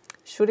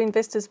 Should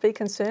investors be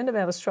concerned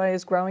about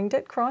Australia's growing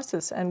debt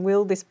crisis, and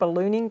will this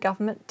ballooning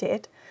government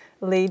debt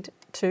lead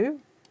to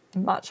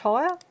much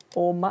higher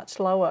or much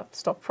lower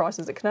stock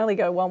prices? It can only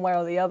go one way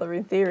or the other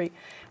in theory.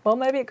 Well,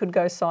 maybe it could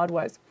go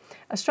sideways.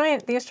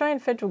 The Australian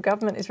federal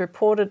government is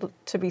reported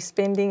to be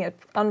spending at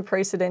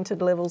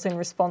unprecedented levels in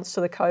response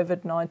to the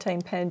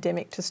COVID-19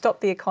 pandemic to stop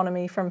the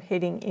economy from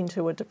heading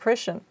into a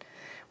depression.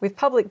 With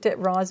public debt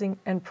rising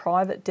and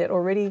private debt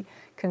already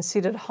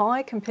considered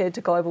high compared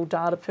to global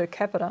data per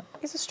capita,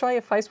 is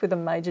Australia faced with a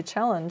major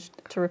challenge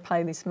to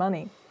repay this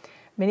money?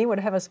 Many would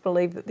have us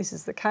believe that this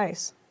is the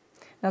case.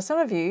 Now, some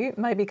of you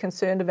may be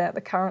concerned about the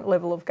current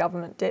level of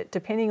government debt,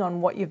 depending on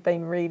what you've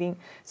been reading.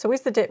 So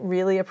is the debt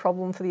really a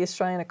problem for the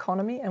Australian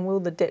economy, and will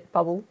the debt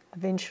bubble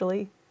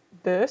eventually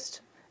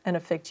burst and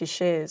affect your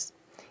shares?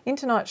 In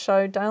tonight's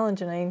show, Dale and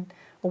Janine,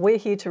 we're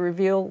here to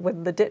reveal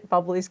whether the debt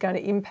bubble is going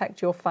to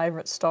impact your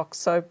favourite stocks.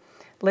 So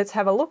let's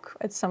have a look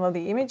at some of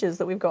the images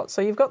that we've got.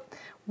 So you've got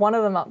one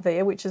of them up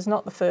there, which is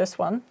not the first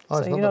one.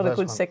 So you're not a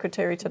good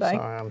secretary today.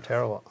 Sorry, I'm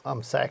terrible.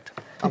 I'm sacked.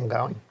 I'm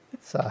going.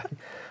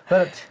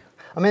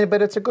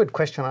 But it's a good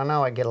question. I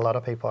know I get a lot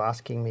of people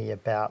asking me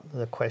about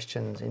the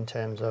questions in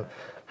terms of,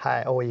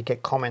 hey, or you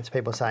get comments,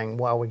 people saying,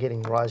 well, we're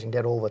getting rising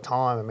debt all the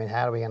time. I mean,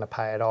 how are we going to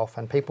pay it off?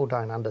 And people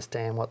don't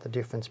understand what the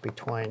difference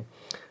between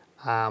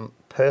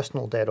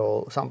personal debt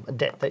or some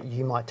debt that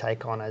you might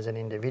take on as an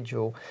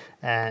individual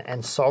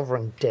and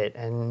sovereign debt.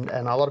 And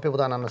a lot of people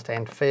don't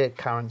understand fiat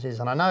currencies.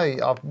 And I know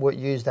I've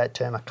used that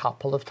term a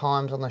couple of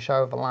times on the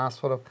show over the last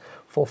sort of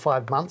 4 or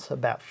 5 months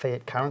about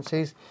fiat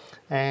currencies.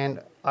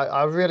 And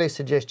I really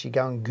suggest you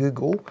go and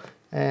Google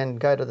and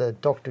go to the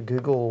Dr.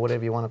 Google or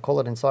whatever you want to call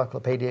it,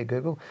 Encyclopedia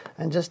Google,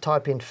 and just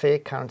type in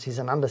fiat currencies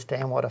and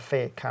understand what a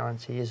fiat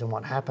currency is and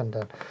what happened.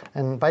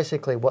 And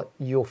basically what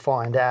you'll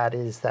find out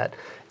is that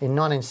in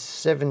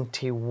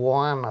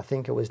 1971, I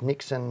think it was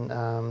Nixon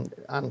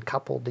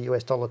uncoupled the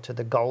US dollar to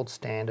the gold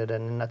standard,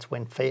 and that's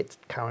when fiat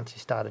currency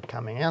started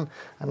coming in,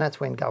 and that's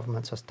when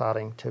governments are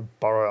starting to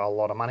borrow a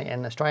lot of money,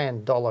 and the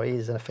Australian dollar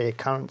is a fiat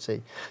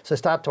currency. So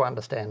start to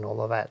understand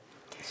all of that.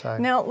 So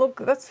now,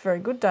 look, that's very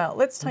good, Dale.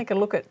 Let's take a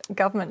look at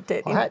government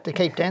debt. I had to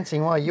keep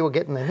dancing while you were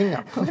getting the thing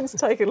up. Let's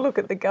take a look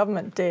at the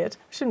government debt.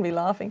 Shouldn't be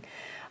laughing.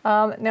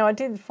 Now, I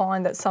did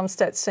find that some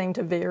stats seem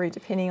to vary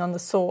depending on the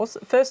source.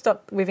 First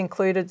up, we've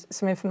included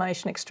some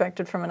information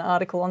extracted from an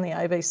article on the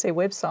ABC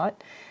website.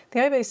 The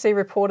ABC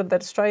reported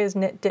that Australia's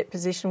net debt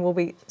position will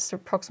be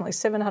approximately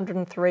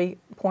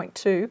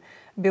 $703.2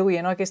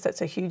 billion. I guess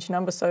that's a huge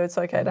number, so it's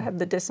okay to have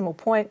the decimal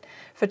point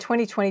for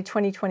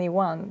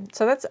 2020-2021.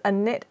 So that's a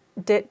net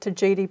debt to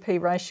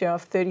GDP ratio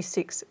of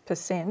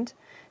 36%.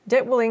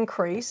 Debt will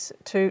increase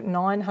to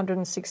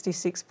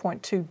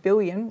 $966.2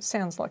 billion.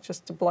 Sounds like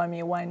just a blow me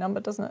away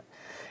number, doesn't it?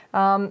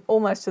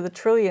 Almost to the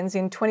trillions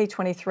in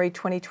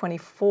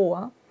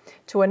 2023-2024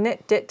 to a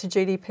net debt to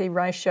GDP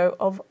ratio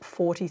of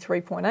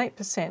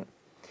 43.8%.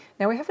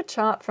 Now, we have a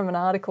chart from an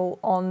article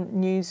on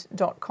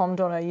news.com.au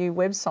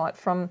website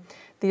from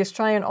the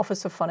Australian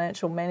Office of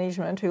Financial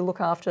Management, who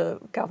look after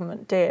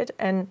government debt,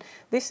 and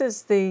this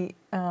is the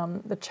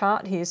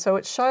chart here. So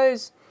it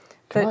shows.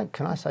 Can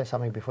I say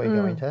something before you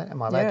go into that?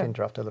 Am I allowed to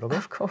interrupt a little bit?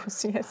 Of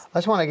course, yes. I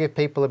just want to give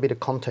people a bit of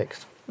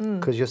context,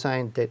 because you're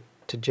saying debt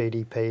to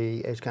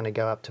GDP is going to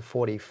go up to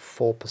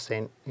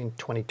 44% in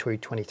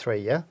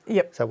 22-23, yeah?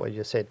 Yep. Is that what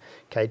you said?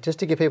 Okay, just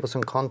to give people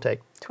some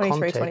context.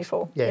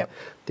 23-24, yeah. Yep.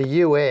 The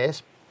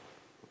US,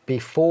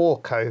 before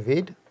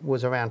COVID,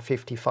 was around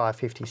 55,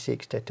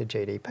 56 debt to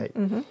GDP.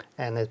 Mm-hmm.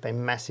 And there's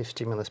been massive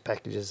stimulus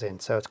packages then,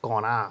 so it's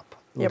gone up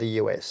in the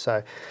US.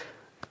 So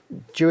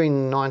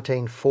during the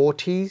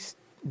 1940s,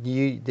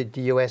 the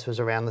US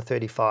was around the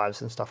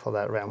 35s and stuff like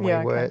that, around where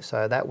we were.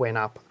 So that went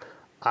up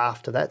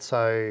after that.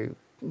 So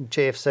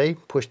GFC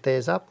pushed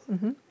theirs up,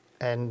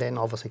 and then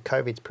obviously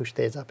COVID's pushed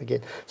theirs up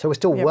again. So we're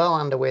still well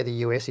under where the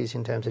US is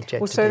in terms of debt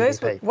to GDP.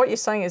 So what you're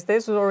saying is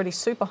theirs was already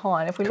super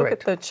high. And if we look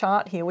at the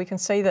chart here, we can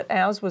see that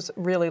ours was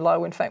really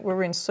low. In fact, we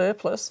were in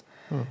surplus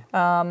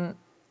in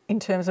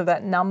terms of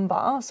that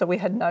number. So we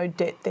had no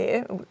debt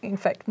there. In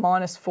fact,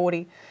 minus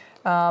 40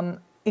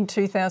 in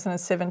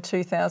 2007,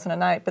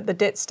 2008. But the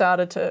debt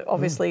started to,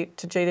 obviously,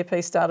 to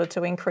GDP started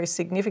to increase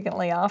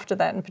significantly after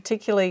that, and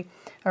particularly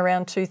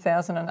around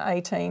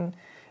 2018,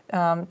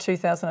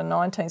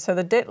 2019. So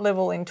the debt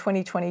level in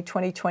 2020,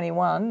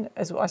 2021,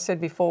 as I said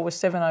before, was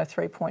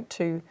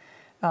 703.2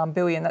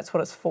 billion. That's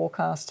what it's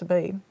forecast to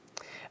be.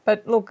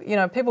 But look,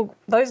 people,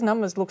 those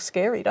numbers look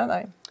scary, don't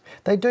they?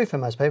 They do for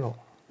most people.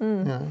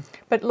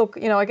 But look,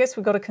 I guess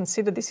we've got to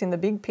consider this in the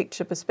big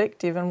picture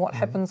perspective and what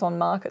happens on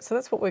markets. So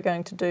that's what we're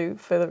going to do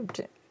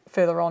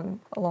further on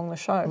along the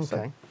show.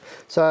 Okay.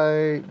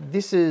 So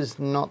this is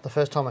not the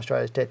first time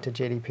Australia's debt to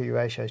GDP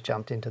ratio has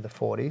jumped into the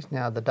 40s.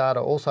 Now, the data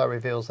also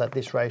reveals that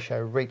this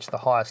ratio reached the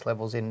highest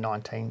levels in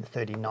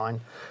 1939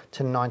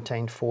 to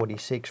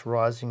 1946,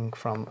 rising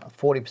from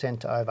 40%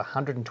 to over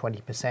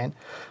 120%,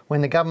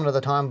 when the government at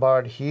the time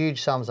borrowed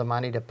huge sums of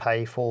money to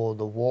pay for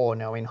the war.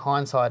 Now, in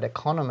hindsight,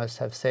 economists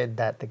have said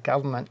that the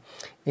government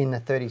in the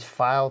 30s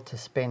failed to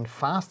spend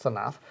fast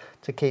enough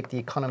to keep the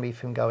economy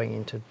from going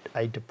into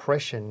a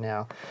depression.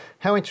 Now,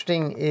 how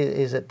interesting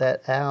is it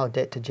that our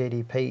debt to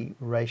GDP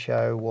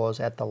ratio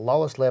was at the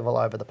lowest level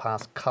over the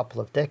past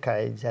couple of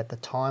decades at the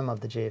time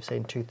of the GFC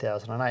in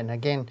 2008? And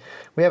again,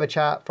 we have a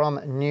chart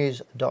from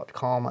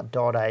news.com.au,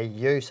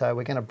 so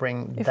we're going to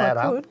bring that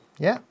up.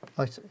 Yeah?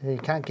 You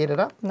can't get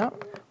it up? No.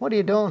 What are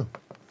you doing?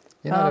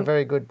 You're not a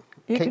very good...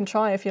 You can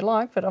try if you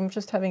like, but I'm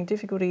just having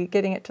difficulty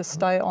getting it to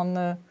stay on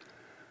the...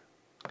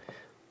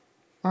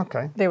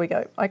 Okay. There we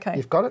go. Okay.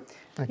 You've got it?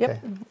 Okay.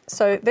 Yep.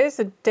 So there's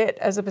the debt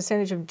as a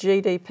percentage of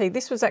GDP.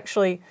 This was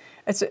actually,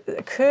 it's a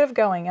curve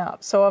going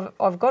up. So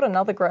I've got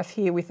another graph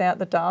here without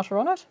the data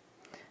on it.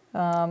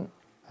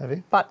 Have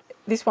you? But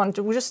this one,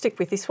 we'll just stick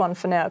with this one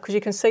for now because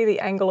you can see the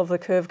angle of the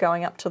curve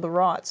going up to the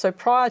right. So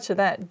prior to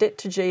that, debt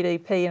to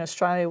GDP in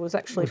Australia was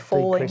actually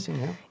falling.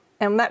 Decreasing, yeah.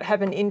 And that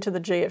happened into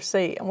the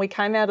GFC. And we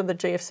came out of the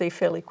GFC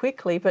fairly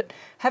quickly. But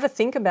have a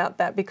think about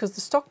that because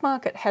the stock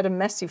market had a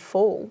massive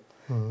fall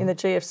in the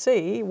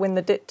GFC when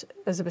the debt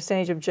as a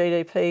percentage of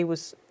GDP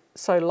was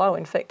so low,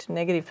 in fact, a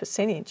negative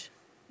percentage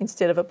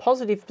instead of a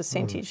positive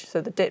percentage.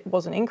 So the debt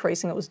wasn't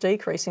increasing, it was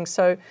decreasing.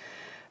 So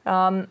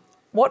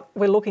what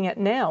we're looking at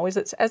now is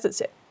as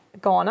it's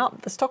gone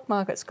up, the stock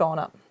market's gone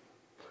up.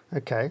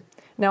 Okay.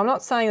 Now, I'm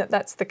not saying that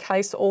that's the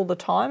case all the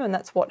time and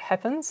that's what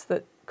happens,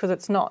 because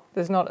it's not.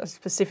 There's not a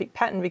specific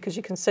pattern because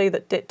you can see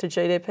that debt to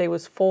GDP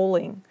was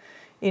falling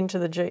into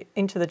the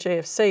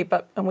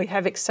GFC, and we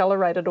have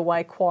accelerated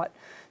away quite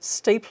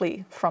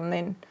steeply from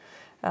then.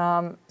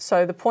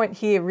 So the point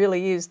here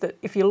really is that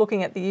if you're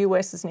looking at the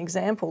US as an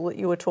example that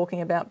you were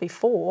talking about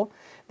before,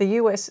 the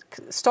US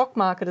stock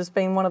market has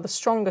been one of the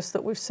strongest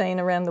that we've seen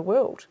around the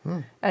world.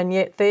 And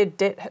yet their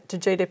debt to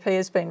GDP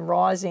has been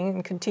rising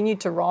and continued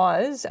to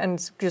rise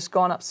and just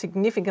gone up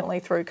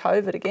significantly through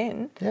COVID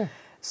again. Yeah.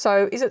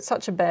 So is it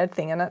such a bad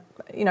thing? And,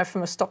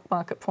 from a stock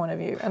market point of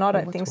view? And I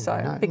don't think so.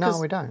 No,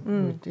 we don't.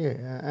 And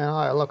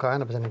I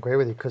 100% agree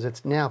with you because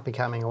it's now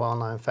becoming a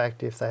well-known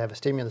fact if they have a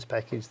stimulus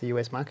package, the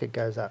US market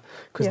goes up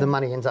because the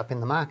money ends up in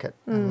the market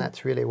and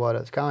that's really what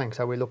it's going.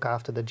 So we look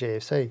after the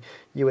GFC,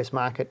 US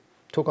market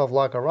took off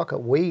like a rocket.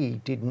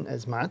 We didn't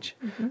as much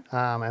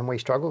and we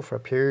struggled for a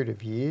period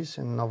of years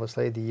and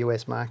obviously the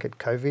US market,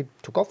 COVID,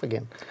 took off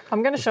again.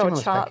 I'm going to show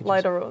a chart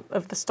later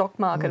of the stock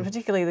market,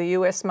 particularly the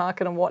US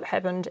market and what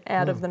happened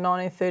out of the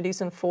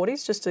 1930s and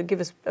 40s, just to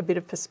give us a bit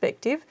of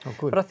perspective. Oh,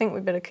 good. but I think we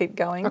better keep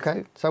going.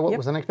 Okay, so what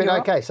was the next bit?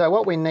 Okay, so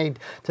what we need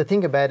to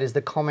think about is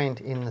the comment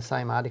in the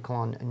same article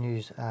on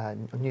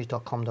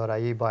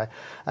news.com.au by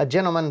a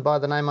gentleman by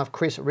the name of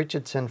Chris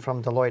Richardson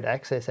from Deloitte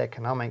Access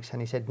Economics,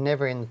 and he said,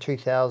 never in the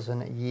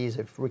 2000 years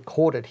of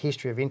recorded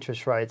history of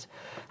interest rates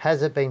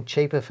has it been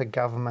cheaper for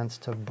governments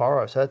to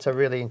borrow. So that's a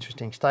really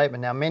interesting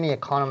statement. Now, many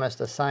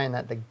economists are saying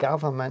that the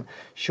government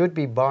should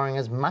be borrowing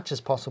as much as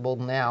possible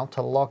now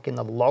to lock in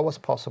the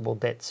lowest possible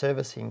debt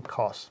servicing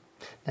costs.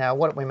 Now,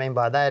 what we mean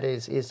by that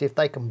is if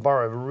they can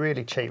borrow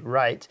really cheap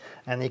rates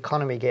and the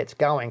economy gets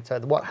going, so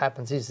what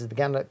happens is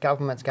the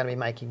government's going to be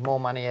making more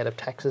money out of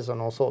taxes and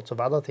all sorts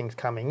of other things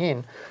coming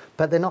in,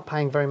 but they're not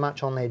paying very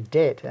much on their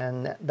debt.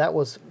 And that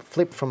was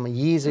flipped from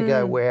years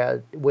ago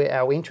where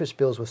our interest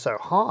bills were so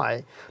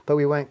high, but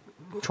we were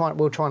trying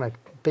to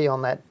be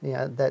on that,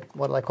 that,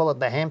 what do they call it,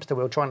 the hamster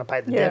wheel, trying to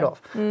pay the debt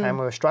off, and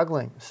we were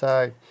struggling.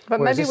 So, but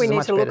maybe we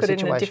need to look at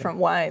it in a different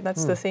way.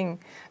 That's the thing.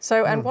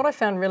 So, and what I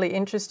found really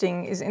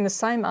interesting is in the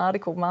same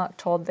article, Mark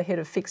Todd, the head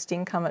of fixed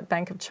income at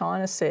Bank of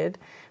China, said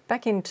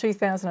back in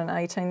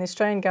 2018, the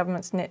Australian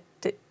government's net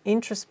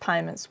interest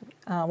payments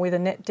with a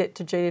net debt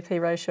to GDP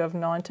ratio of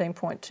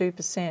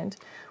 19.2%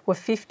 were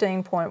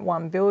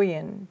 $15.1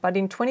 billion. But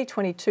in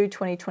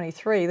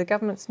 2022-2023, the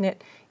government's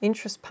net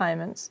interest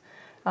payments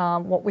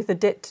with the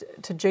debt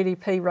to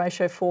GDP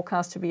ratio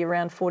forecast to be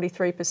around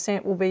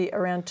 43%, will be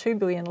around $2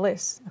 billion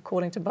less,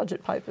 according to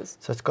budget papers.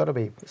 So it's got to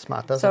be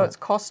smart, doesn't it? So it's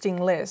costing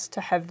less to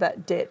have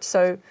that debt.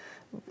 So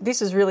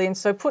this is really, and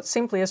so put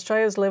simply,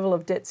 Australia's level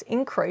of debt's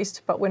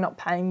increased, but we're not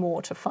paying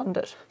more to fund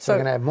it. So we're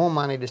going to have more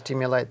money to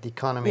stimulate the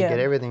economy, get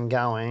everything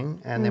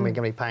going, and then we're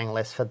going to be paying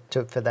less for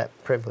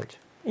that privilege.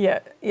 Yeah.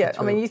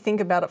 I mean, you think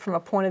about it from a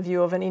point of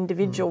view of an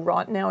individual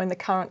right now in the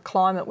current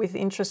climate with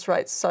interest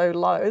rates so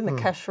low, and the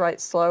cash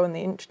rate's low, and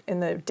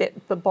the debt,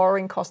 the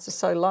borrowing costs are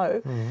so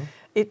low.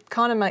 it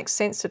kind of makes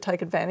sense to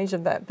take advantage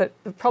of that. But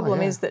the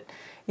problem is that,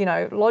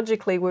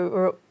 logically,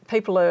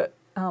 people are,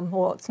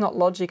 well, it's not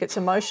logic, it's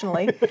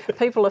emotionally,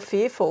 people are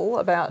fearful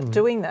about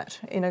doing that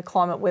in a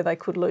climate where they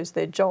could lose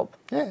their job.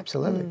 Yeah,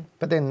 absolutely.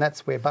 But then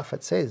that's where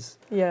Buffett says,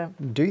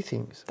 do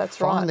things.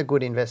 That's right. Find the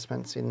good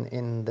investments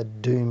in the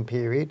doom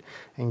period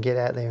and get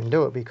out there and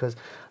do it, because,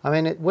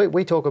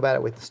 we talk about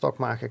it with the stock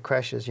market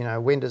crashes,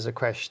 when does a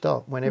crash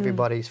stop? When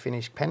everybody's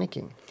finished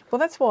panicking. Well,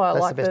 that's why I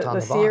like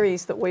the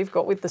theories buy. that we've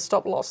got with the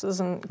stop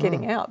losses and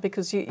getting out,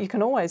 because you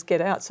can always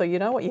get out, so you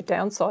know what your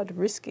downside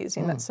risk is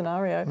in that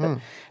scenario. But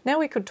now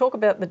we could talk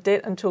about the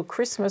debt until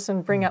Christmas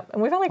and bring up,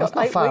 and we've only got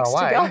 8 weeks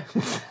to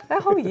go.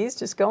 Our whole year's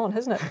just gone,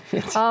 hasn't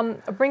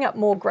it? Bring up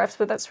more graphs,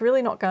 but that's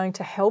really not going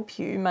to help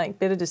you make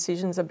better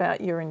decisions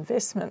about your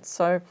investments.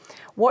 So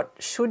what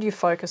should you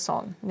focus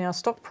on? Now,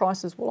 stock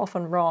prices will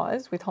often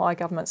rise with high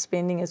government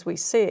spending, as we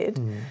said,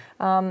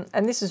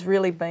 and this has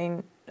really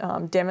been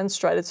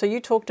demonstrated. So you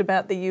talked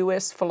about the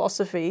US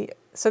philosophy.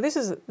 So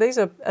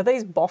are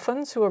these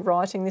boffins who are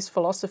writing this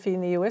philosophy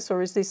in the US,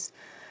 or is this,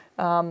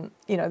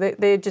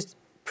 they're just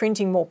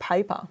printing more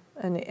paper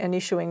and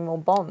issuing more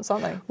bonds,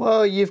 aren't they?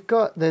 Well,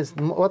 there's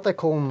what they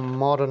call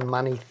modern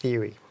money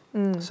theory.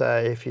 So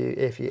if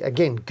you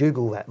again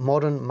Google that,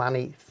 modern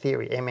money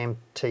theory,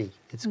 MMT,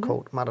 it's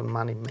called modern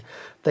money.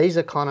 These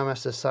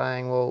economists are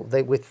saying, well,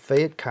 with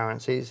fiat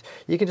currencies,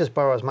 you can just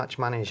borrow as much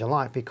money as you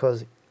like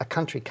because a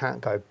country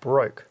can't go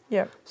broke.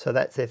 Yeah. So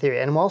that's their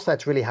theory. And whilst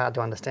that's really hard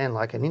to understand,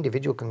 like an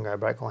individual can go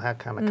broke, or how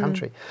can a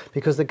country?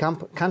 Because the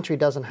country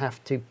doesn't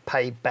have to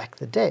pay back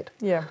the debt.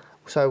 Yeah.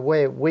 So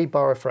where we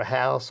borrow for a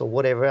house or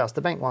whatever else,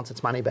 the bank wants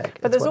its money back.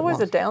 But there's always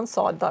a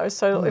downside, though.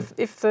 So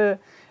if the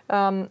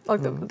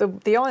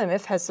the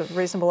IMF has a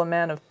reasonable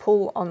amount of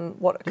pull on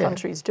what a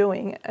country's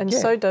doing, and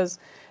so does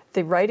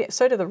the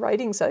the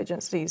ratings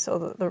agencies,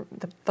 or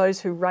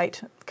those who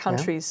rate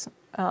countries.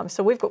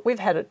 So we've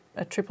had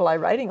a AAA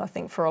rating, I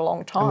think, for a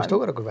long time. And we've still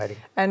got a good rating.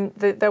 And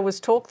there was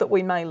talk that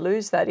we may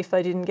lose that if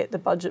they didn't get the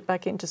budget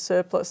back into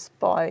surplus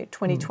by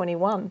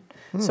 2021.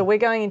 So we're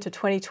going into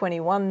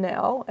 2021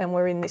 now, and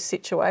we're in this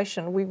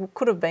situation. We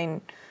could have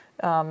been,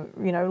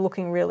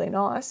 looking really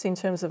nice in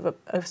terms of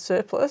a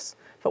surplus,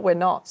 but we're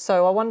not.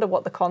 So I wonder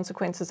what the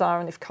consequences are,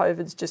 and if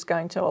COVID's just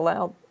going to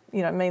allow,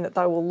 mean that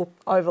they will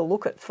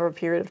overlook it for a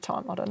period of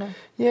time. I don't know.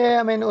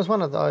 Yeah, it was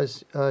one of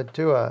those.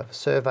 Do a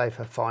survey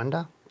for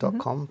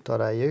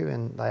Finder.com.au,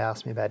 and they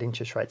asked me about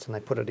interest rates, and they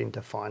put it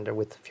into Finder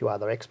with a few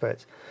other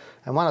experts.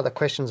 And one of the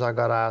questions I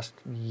got asked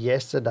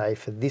yesterday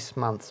for this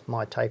month's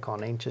my take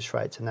on interest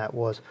rates, and that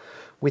was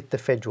with the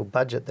federal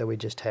budget that we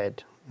just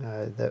had.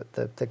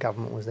 The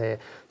government was there.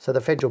 So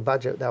the federal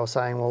budget, they were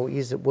saying, well,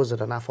 was it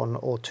enough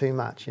or too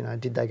much?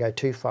 Did they go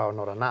too far or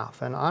not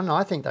enough? And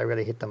I think they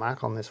really hit the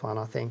mark on this one.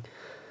 I think,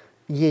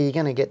 you're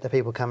going to get the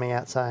people coming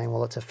out saying,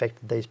 well, it's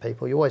affected these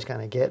people. You're always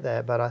going to get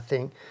that. But I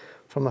think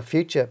from a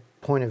future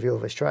point of view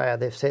of Australia,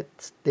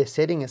 they're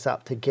setting us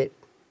up to get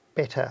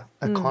better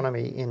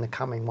economy in the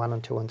coming 1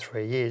 and 2 and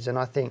 3 years. And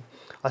I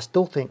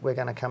still think we're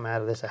going to come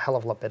out of this a hell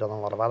of a lot better than a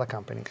lot of other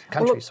countries.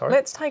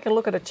 Let's take a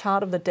look at a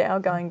chart of the Dow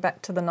going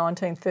back to the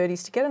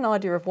 1930s to get an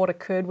idea of what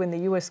occurred when the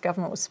US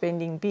government was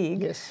spending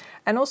big. Yes.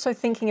 And also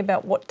thinking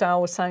about what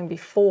Dale was saying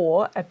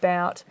before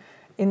about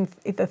in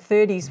the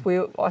 30s,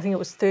 where I think it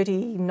was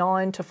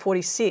 39 to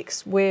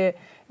 46, where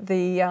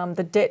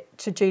the debt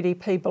to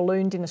GDP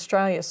ballooned in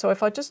Australia. So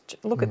if I just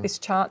look at this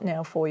chart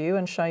now for you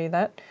and show you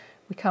that,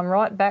 we come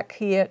right back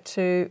here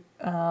to...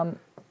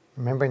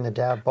 remembering the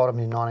Dow bottom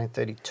in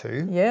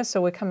 1932. Yeah,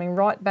 so we're coming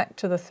right back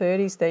to the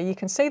 30s there. You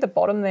can see the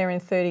bottom there in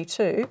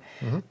 32.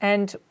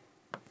 And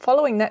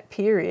following that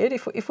period,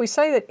 if we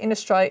say that in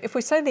Australia, if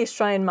we say the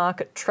Australian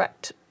market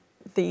tracked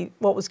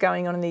what was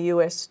going on in the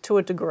US to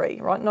a degree,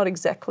 right? Not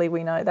exactly,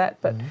 we know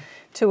that, but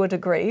to a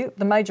degree.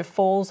 The major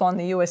falls on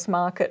the US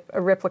market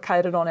are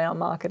replicated on our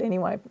market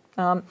anyway.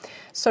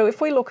 So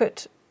if we look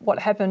at what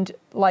happened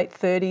late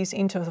 30s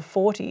into the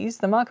 40s,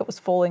 the market was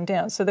falling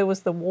down. So there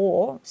was the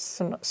war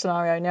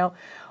scenario. Now,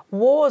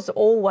 wars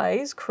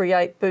always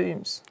create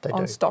booms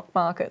on stock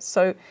markets.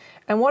 So,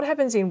 and what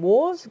happens in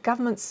wars?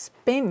 Governments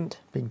spend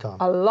big time,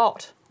 a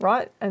lot,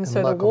 right? And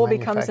so the war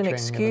becomes an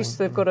excuse.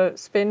 They've got to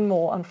spend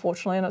more,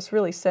 unfortunately. And it's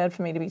really sad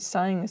for me to be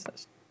saying this.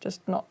 It's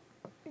just not,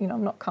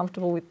 I'm not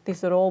comfortable with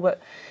this at all.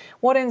 But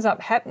what ends up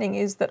happening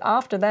is that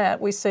after that,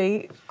 we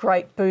see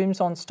great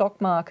booms on stock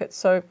markets.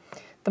 So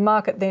the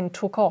market then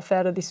took off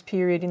out of this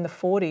period in the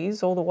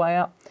 40s all the way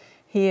up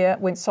here,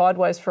 went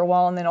sideways for a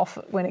while, and then off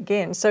it went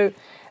again. So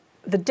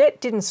the debt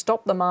didn't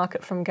stop the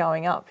market from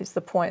going up, is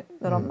the point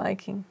that I'm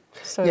making.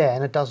 So yeah,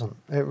 and it doesn't.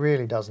 It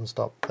really doesn't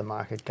stop the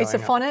market going up.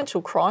 It's a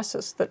financial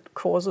crisis that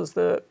causes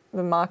the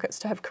markets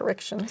to have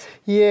corrections.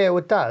 Yeah,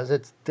 it does.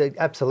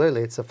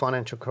 Absolutely, it's a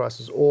financial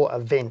crisis or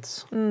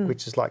events,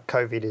 which is like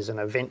COVID is an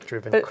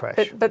event-driven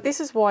crash. But this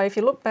is why, if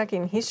you look back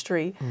in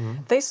history,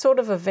 these sort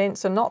of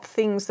events are not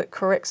things that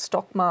correct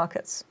stock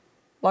markets.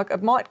 Like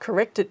it might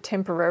correct it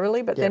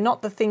temporarily, but they're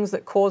not the things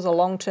that cause a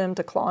long-term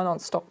decline on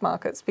stock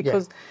markets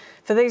because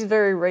for these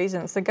very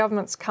reasons, the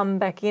governments come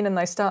back in and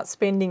they start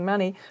spending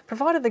money,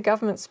 provided the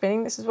government's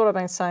spending, this is what I've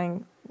been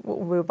saying, what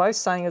we were both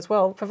saying as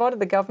well, provided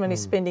the government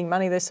is spending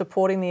money, they're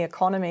supporting the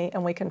economy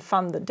and we can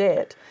fund the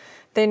debt,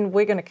 then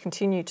we're going to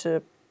continue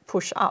to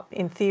push up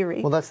in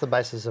theory. Well, that's the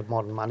basis of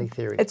modern money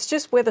theory. It's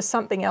just whether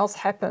something else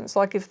happens.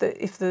 Like if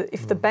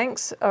the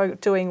banks are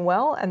doing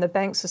well and the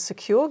banks are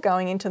secure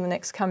going into the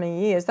next coming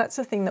years, that's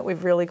the thing that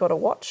we've really got to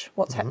watch.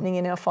 What's happening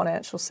in our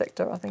financial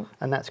sector, I think.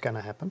 And that's going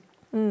to happen.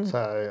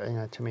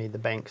 So to me, the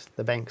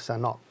banks are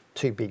not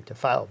too big to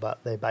fail, but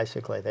they're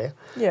basically there.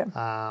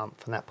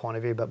 From that point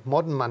of view. But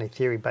modern money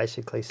theory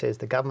basically says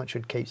the government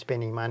should keep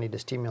spending money to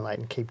stimulate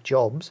and keep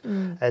jobs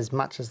as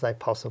much as they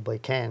possibly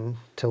can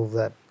till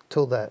the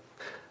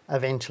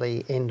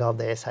eventually end of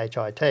the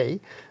SHIT,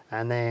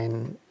 and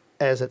then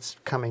as it's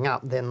coming up,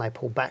 then they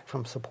pull back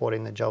from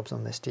supporting the jobs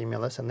and the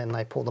stimulus, and then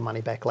they pull the money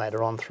back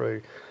later on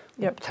through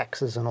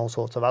taxes and all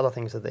sorts of other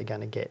things that they're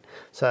going to get.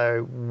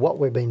 So what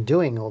we've been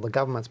doing, or the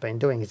government's been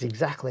doing, is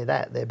exactly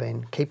that. They've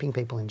been keeping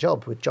people in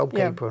jobs with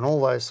JobKeeper and all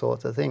those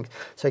sorts of things.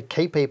 So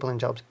keep people in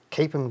jobs,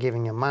 keep them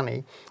giving them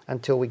money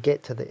until we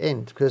get to the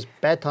end, because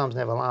bad times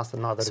never last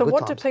and neither do good times. So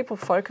what do people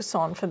focus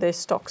on for their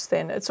stocks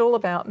then? It's all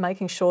about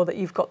making sure that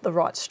you've got the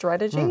right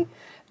strategy,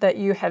 that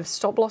you have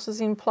stop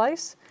losses in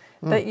place,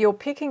 that you're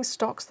picking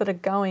stocks that are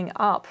going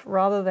up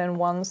rather than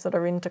ones that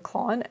are in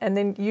decline, and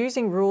then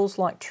using rules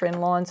like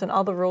trend lines and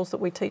other rules that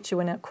we teach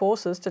you in our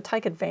courses to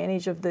take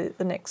advantage of the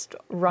next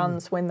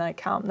runs when they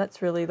come.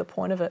 That's really the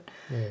point of it.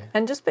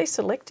 And just be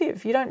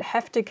selective. You don't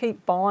have to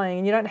keep buying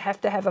and you don't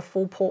have to have a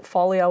full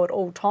portfolio at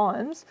all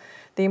times.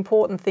 The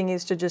important thing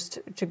is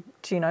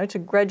to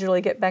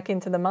gradually get back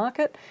into the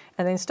market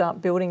and then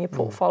start building your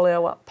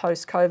portfolio up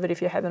post-COVID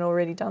if you haven't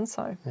already done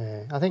so.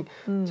 Yeah, I think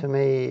to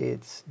me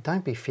it's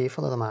don't be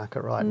fearful of the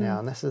market right now.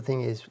 And that's the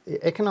thing is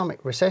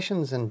economic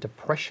recessions and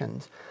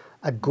depressions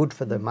are good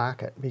for the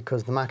market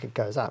because the market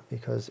goes up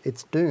because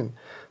it's doom.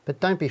 But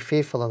don't be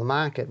fearful of the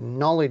market.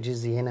 Knowledge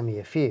is the enemy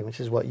of fear, which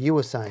is what you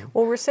were saying.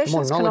 Well,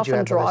 recessions can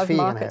often drive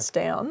markets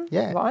down,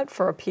 right,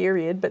 for a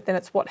period, but then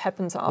it's what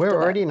happens after that.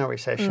 We're already in a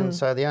recession,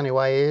 so the only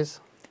way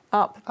is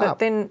up. But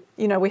then,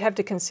 we have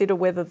to consider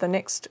whether the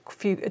next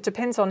few, it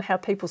depends on how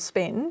people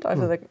spend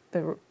over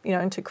the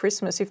into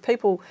Christmas. If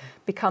people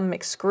become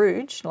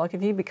McScrooge, like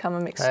if you become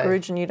a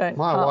McScrooge and you don't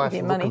part with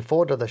your money. My wife's looking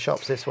forward to the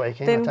shops this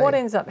weekend. Then what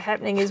ends up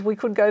happening is we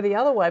could go the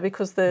other way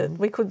because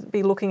we could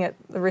be looking at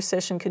the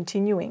recession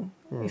continuing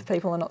if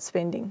people are not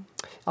spending.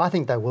 I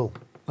think they will.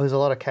 There's a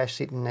lot of cash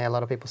sitting there, a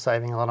lot of people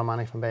saving a lot of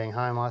money from being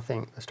home. I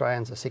think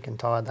Australians are sick and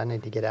tired. They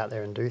need to get out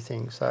there and do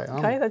things. So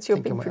okay, that's your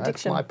big prediction.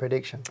 That's my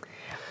prediction.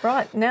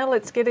 Right, now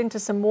let's get into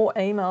some more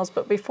emails.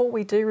 But before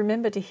we do,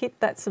 remember to hit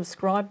that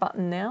subscribe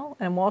button now.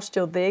 And whilst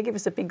you're there, give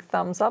us a big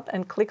thumbs up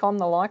and click on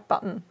the like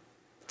button.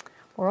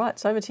 All right,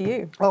 it's over to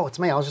you. Oh, it's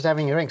me. I was just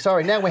having a ring.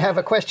 Sorry. Now we have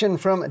a question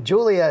from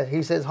Julia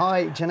who says,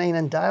 "Hi, Janine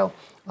and Dale.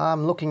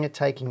 I'm looking at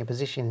taking a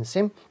position in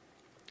SIM,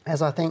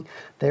 as I think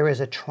there is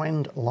a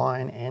trend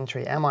line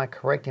entry. Am I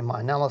correct in my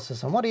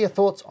analysis? And what are your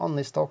thoughts on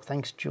this stock?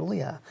 Thanks,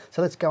 Julia."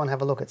 So let's go and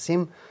have a look at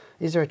SIM.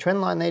 Is there a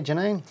trend line there,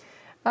 Janine?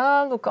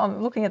 Look,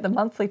 I'm looking at the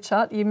monthly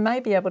chart. You may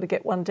be able to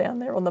get one down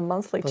there on the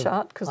monthly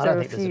chart because there are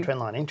a few there's a trend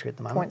line entry at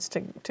the moment. Points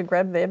to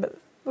grab there, but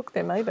look,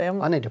 there may be.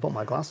 I need to put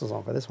my glasses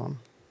on for this one.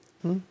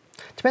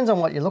 Depends on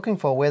what you're looking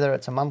for, whether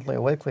it's a monthly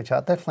or weekly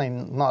chart. Definitely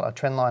not a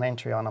trend line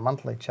entry on a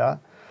monthly chart.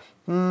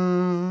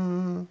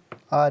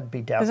 I'd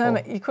be doubtful.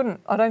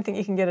 I don't think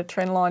you can get a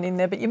trend line in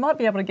there, but you might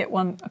be able to get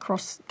one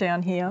across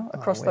down here,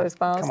 across those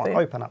bars there. Come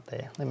on, open up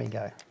there. Let me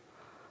go.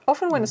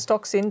 Often when a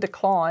stock's in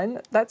decline,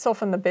 that's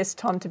often the best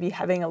time to be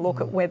having a look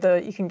at whether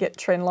you can get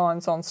trend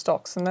lines on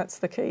stocks, and that's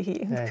the key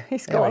here. Yeah,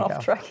 He's gone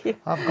off track here.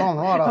 I've gone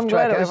right off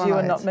track. I'm glad it was you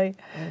and not me.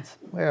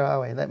 Where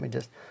are we? Let me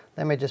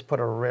just put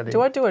a really...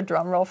 Do I do a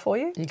drum roll for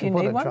you? You can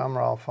put a drum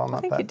roll for me. I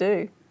think you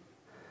do.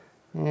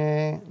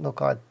 Yeah,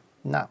 look, I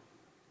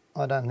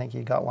don't think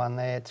you got one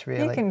there. It's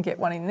really... You can get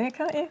one in there,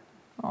 can't you?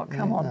 Oh,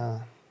 come on.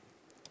 No.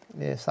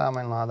 Yeah,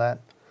 something like that.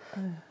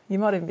 You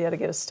might even be able to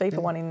get a steeper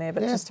one in there,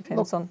 but it just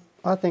depends on...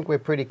 I think we're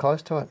pretty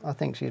close to it. I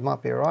think she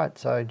might be right.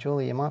 So,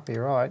 Julie, you might be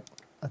right.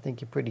 I think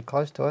you're pretty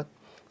close to it.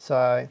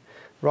 So,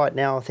 right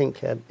now, I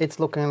think it's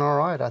looking all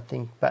right, I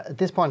think. But at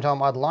this point in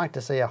time, I'd like to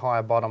see a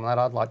higher bottom than that.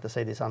 I'd like to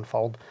see this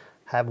unfold,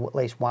 have at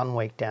least 1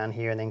 week down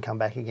here and then come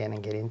back again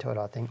and get into it.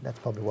 I think that's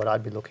probably what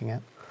I'd be looking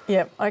at.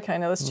 Yeah, okay.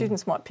 Now, the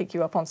students might pick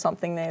you up on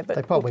something there, but...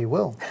 They probably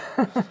will.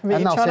 You're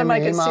trying to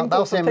make it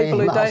simple for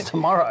people who don't...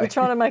 tomorrow. You're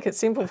trying to make it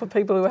simple for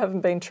people who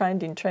haven't been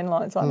trained in trend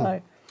lines, I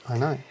know. I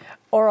know.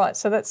 All right,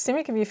 so that's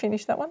CIMIC. Have you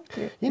finished that one?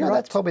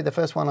 That's probably the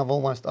first one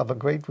I've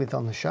agreed with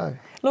on the show.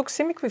 Look,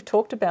 CIMIC we've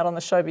talked about on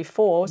the show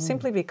before,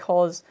 simply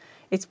because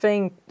it's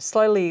being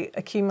slowly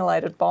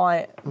accumulated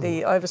by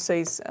the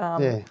overseas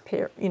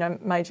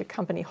major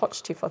company,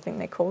 Hochtief, I think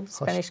they're called, the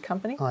Spanish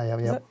company. Oh,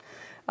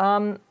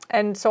 yeah.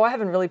 And so I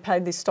haven't really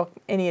paid this stock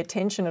any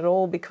attention at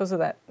all because of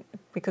that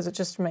because it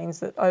just means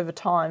that over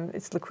time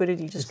its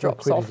liquidity just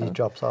drops off. Liquidity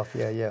drops off,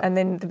 yeah. And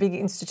then the big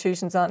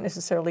institutions aren't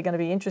necessarily going to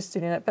be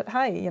interested in it. But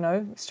hey,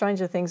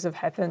 stranger things have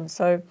happened.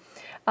 So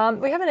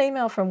we have an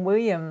email from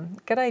William.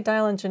 G'day,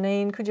 Dale and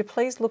Janine. Could you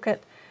please look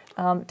at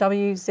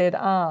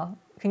WZR?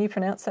 Can you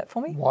pronounce that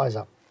for me?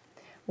 Wiser.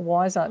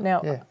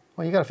 Now, Yeah.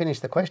 Well, you got to finish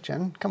the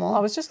question. Come on. I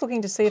was just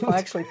looking to see if I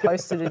actually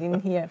posted it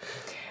in here.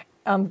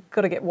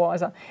 Got to get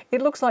wiser.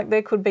 It looks like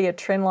there could be a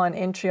trendline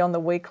entry on the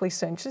weekly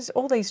soon. Just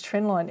all these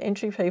trendline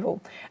entry people.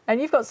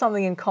 And you've got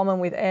something in common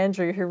with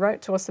Andrew, who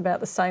wrote to us about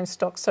the same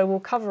stock. So we'll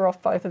cover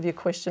off both of your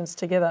questions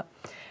together.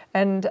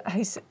 And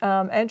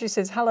Andrew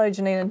says, hello,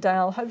 Janine and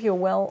Dale. Hope you're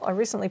well. I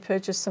recently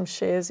purchased some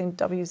shares in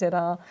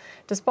WZR.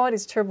 Despite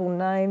its terrible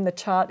name, the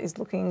chart is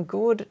looking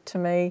good to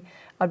me.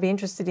 I'd be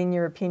interested in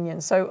your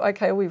opinion. So,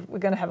 okay, we're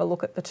going to have a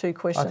look at the two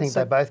questions. I think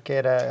they both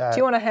get a... do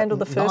you want to handle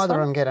the first one? Neither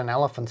of them get an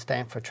elephant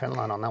stamp for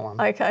trendline on that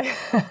one. Okay.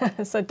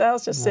 So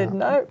Dale's just said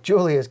no.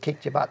 Julia's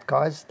kicked your butt,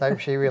 guys. Though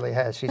she really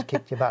has. She's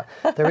kicked your butt.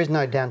 There is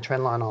no down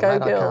trendline on go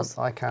that. Girls.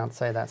 I can't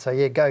say that. So,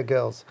 yeah, go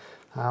girls.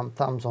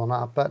 Thumbs on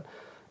up. But...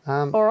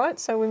 all right,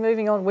 so we're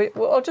moving on.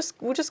 We'll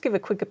just give a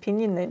quick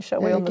opinion then,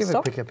 shall we, on the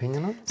stock? Give a quick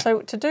opinion on it.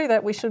 So to do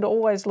that, we should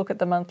always look at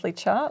the monthly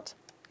chart.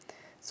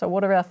 So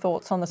what are our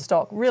thoughts on the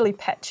stock? Really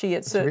patchy.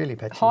 It's a really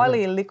patchy,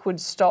 highly illiquid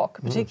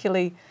stock,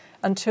 particularly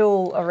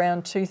until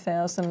around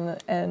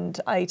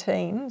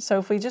 2018. So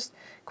if we just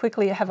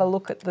quickly have a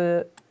look at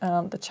the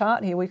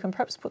chart here, we can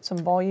perhaps put some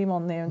volume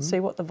on there and see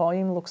what the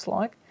volume looks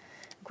like.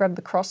 Grab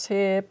the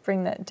crosshair,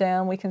 bring that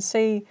down. We can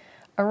see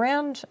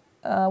around...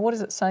 what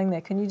is it saying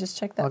there? Can you just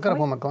check that? I've got to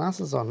put my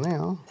glasses on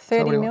now.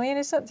 30 million,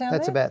 is that down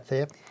That's there? about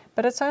there.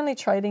 But it's only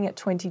trading at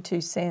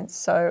 22 cents,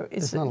 so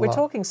we're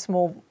talking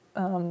small,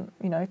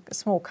 a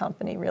small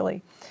company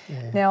really.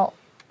 Yeah. Now,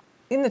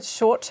 in the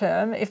short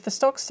term, if the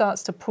stock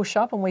starts to push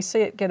up and we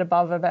see it get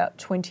above about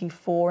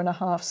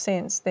 24.5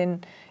 cents,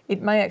 then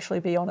it may actually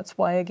be on its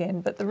way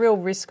again. But the real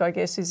risk, I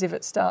guess, is if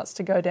it starts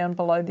to go down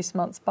below this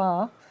month's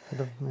bar.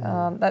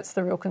 That's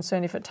the real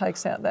concern if it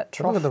takes out that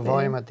trough. Look at the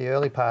volume at the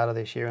early part of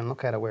this year and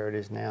look at it where it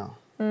is now.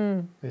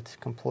 It's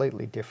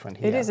completely different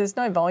here. It is. There's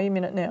no volume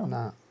in it now.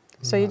 No.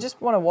 So you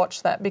just want to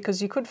watch that,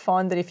 because you could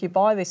find that if you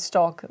buy this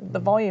stock, the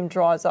volume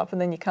dries up and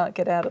then you can't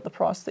get out at the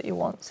price that you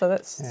want. So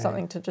that's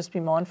something to just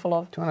be mindful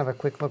of. Do you want to have a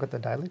quick look at the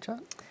daily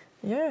chart?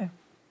 Yeah.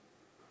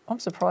 I'm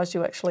surprised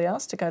you actually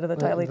asked to go to the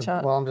daily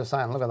chart. Well, I'm just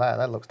saying, look at that.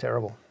 That looks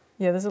terrible.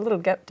 Yeah, there's a little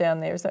gap down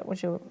there. Is that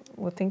what you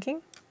were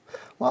thinking?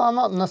 Well, I'm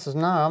not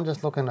necessarily. No, I'm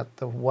just looking at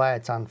the way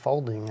it's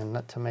unfolding, and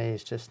that to me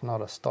is just not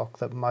a stock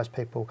that most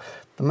people.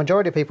 The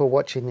majority of people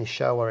watching this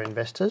show are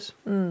investors.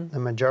 The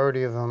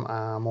majority of them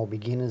are more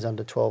beginners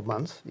under 12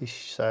 months.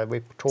 So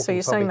we're talking. So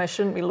you're saying they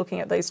shouldn't be looking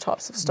at these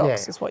types of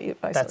stocks? Is what you're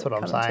basically. That's what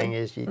I'm saying.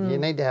 Is you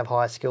need to have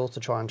high skills to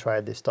try and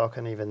trade this stock,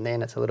 and even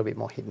then, it's a little bit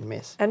more hit and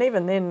miss. And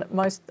even then,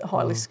 most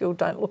highly skilled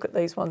don't look at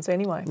these ones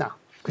anyway. No,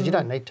 because you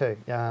don't need to.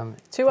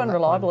 Too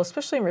unreliable,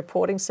 especially in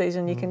reporting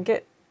season. You can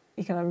get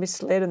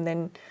misled, and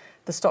then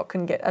the stock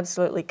can get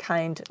absolutely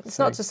caned. It's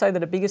not to say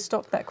that a bigger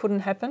stock that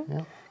couldn't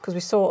happen, because we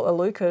saw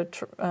Iluka,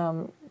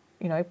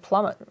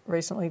 plummet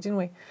recently, didn't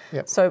we?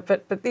 Yep. So,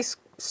 but this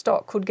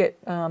stock could get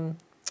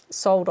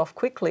sold off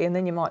quickly, and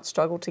then you might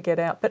struggle to get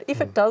out. But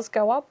if it does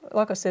go up,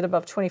 like I said,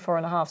 above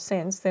 24.5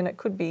 cents, then it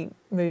could be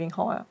moving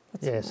higher.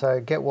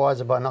 So get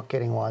wiser by not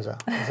getting wiser.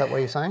 Is that what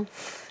you're saying?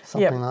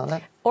 Something like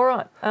that? All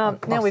right.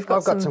 Now I've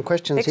got some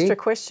questions extra here.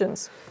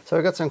 questions. So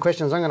we've got some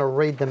questions. I'm going to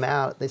read them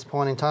out at this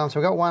point in time. So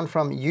we've got one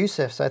from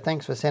Yusuf. So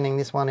thanks for sending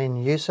this one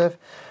in, Yusuf.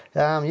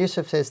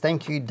 Yusuf says,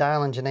 thank you,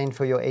 Dale and Janine,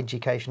 for your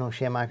educational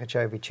share market show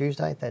every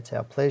Tuesday. That's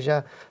our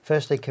pleasure.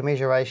 Firstly,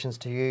 commiserations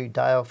to you,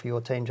 Dale, for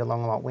your team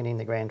Geelong not winning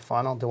the grand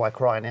final. Do I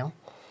cry now?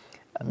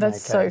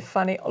 That's so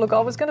funny. Look, I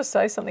was going to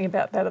say something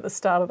about that at the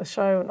start of the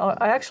show. And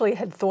I actually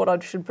had thought I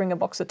should bring a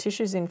box of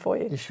tissues in for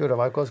you. You should have.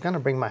 I was going to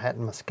bring my hat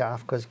and my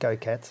scarf because go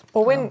Cats.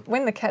 Well,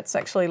 when the Cats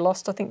actually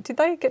lost, I think, did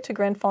they get to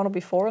grand final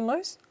before and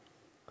lose?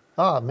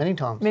 Oh, many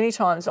times. Many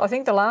times. I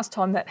think the last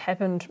time that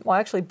happened, I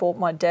actually bought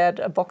my dad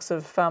a box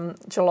of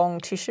Geelong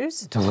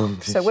tissues.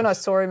 So when I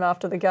saw him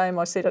after the game,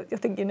 I said, I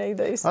think you need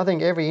these. I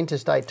think every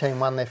interstate team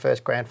won their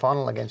first grand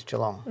final against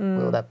Geelong.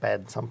 We were that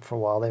bad for a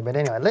while there. But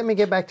anyway, let me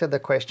get back to the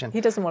question.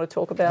 He doesn't want to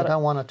talk about it. I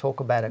don't want to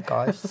talk about it,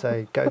 guys.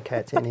 So go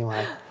Cats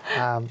anyway.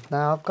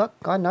 Now,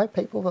 I know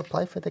people that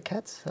play for the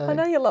Cats. So, I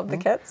know you love the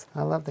Cats.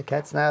 I love the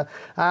Cats. Now,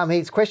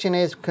 his question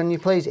is, can you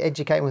please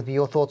educate me with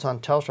your thoughts on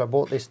Telstra? I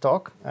bought this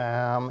stock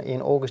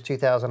in August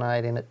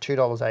 2018 at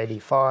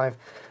 $2.85.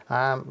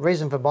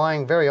 Reason for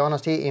buying, very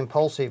honest here,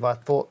 impulsive. I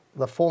thought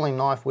the falling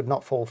knife would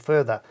not fall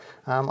further.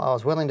 I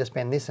was willing to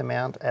spend this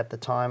amount at the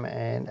time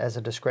and as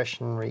a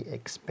discretionary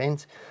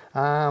expense.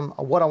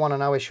 What I want to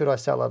know is, should I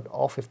sell it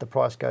off if the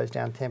price goes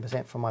down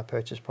 10% from my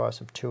purchase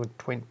price of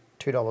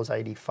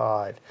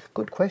 $2.85?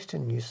 Good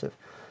question, Yusuf.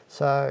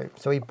 So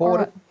he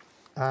bought it.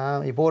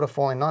 He bought a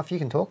falling knife. You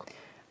can talk.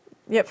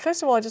 Yeah,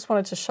 first of all, I just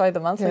wanted to show the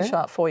monthly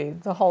chart for you,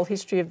 the whole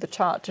history of the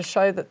chart, to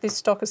show that this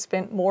stock has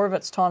spent more of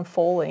its time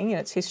falling in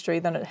its history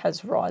than it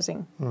has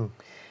rising.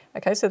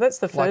 Okay, so that's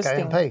the first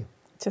thing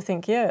to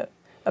think,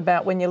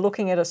 about when you're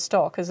looking at a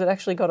stock is it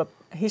actually got a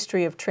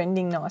history of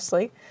trending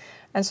nicely.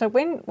 And so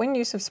when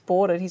Yusuf's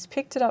bought it, he's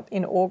picked it up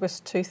in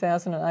August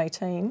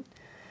 2018,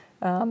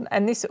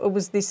 and it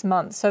was this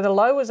month. So the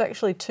low was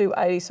actually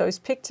 280, so he's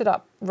picked it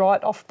up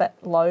right off that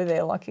low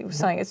there, like he was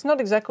saying. It's not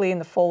exactly in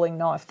the falling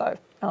knife, though.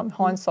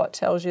 Hindsight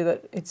tells you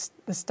that it's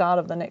the start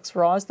of the next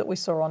rise that we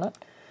saw on it.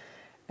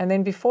 And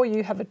then before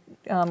you have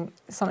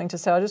something to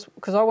say,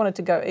 because I wanted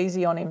to go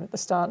easy on him at the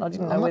start and I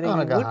didn't know whether you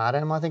would. I'm not going to go hard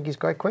on him. I think he's a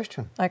great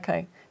question.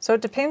 Okay. So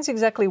it depends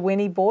exactly when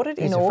he bought it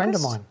in August. He's a friend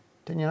of mine.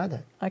 Didn't you know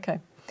that? Okay.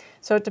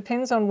 So it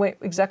depends on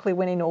exactly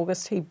when in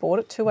August he bought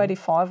it.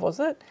 285 was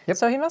it? Yep.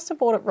 So he must have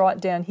bought it right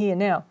down here.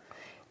 Now,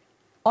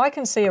 I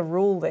can see a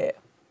rule there.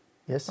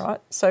 Yes.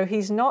 Right? So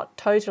he's not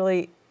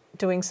totally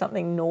doing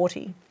something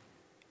naughty.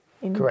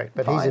 Correct,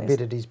 but he's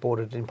admitted he's bought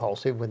it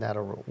impulsive without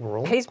a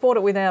rule. He's bought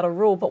it without a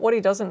rule, but what he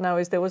doesn't know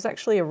is there was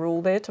actually a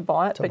rule there to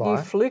buy it, you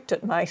fluked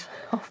it, mate,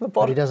 off the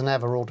bottom. But he doesn't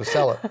have a rule to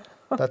sell it.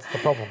 That's the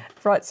problem.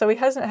 Right, so he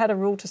hasn't had a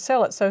rule to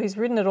sell it, so he's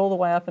ridden it all the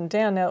way up and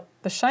down. Now,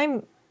 the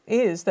shame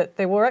is that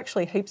there were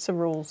actually heaps of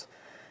rules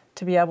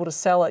to be able to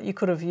sell it. You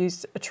could have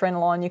used a trend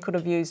line, you could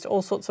have used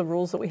all sorts of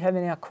rules that we have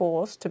in our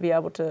course to be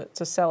able to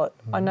sell it.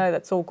 I know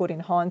that's all good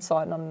in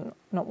hindsight, and I'm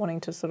not wanting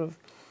to sort of,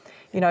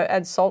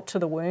 add salt to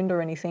the wound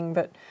or anything,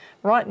 but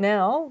right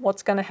now,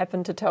 what's going to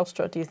happen to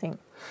Telstra, do you think?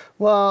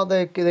 Well,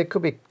 there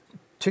could be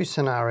two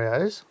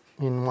scenarios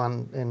in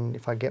one, and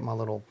if I get my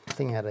little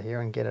thing out of here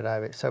and get it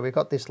over. So we've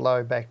got this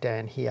low back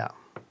down here,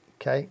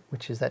 okay,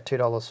 which is that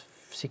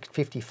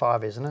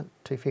 $2.55, isn't it?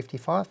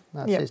 $2.55?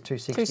 No, it says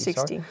 $2.60.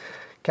 Sorry.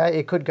 Okay,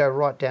 it could go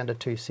right down to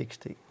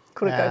 $2.60.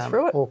 Could it go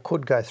through it? Or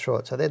could go through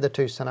it. So they're the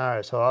two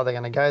scenarios. So either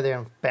going to go there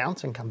and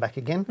bounce and come back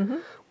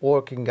again, or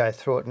it can go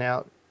through it.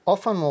 Now,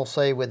 often we'll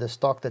see with a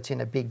stock that's in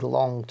a big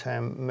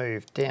long-term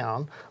move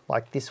down,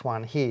 like this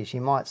one here,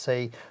 you might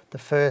see the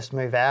first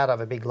move out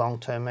of a big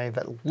long-term move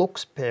that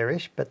looks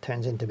bearish but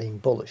turns into being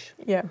bullish.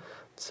 Yeah.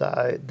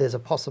 So there's a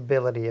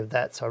possibility of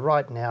that. So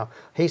right now,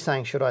 he's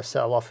saying, should I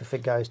sell off if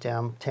it goes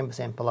down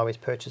 10% below his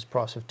purchase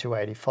price of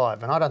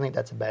 285? And I don't think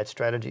that's a bad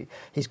strategy.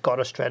 He's got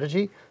a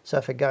strategy, so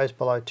if it goes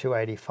below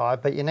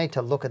 285, but you need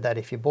to look at that.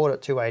 If you bought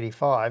at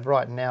 285,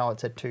 right now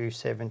it's at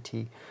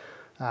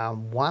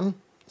 271.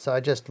 So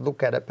just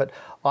look at it, but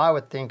I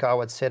would think I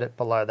would set it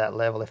below that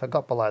level. If I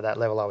got below that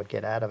level, I would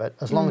get out of it,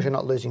 as long as you're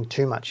not losing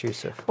too much,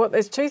 Yusuf. Well,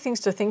 there's two things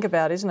to think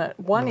about, isn't it?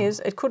 One is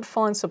it could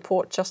find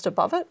support just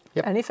above it,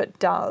 and if it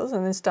does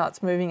and then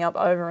starts moving up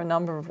over a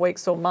number of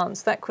weeks or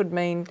months, that could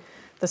mean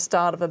the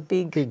start of a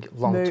big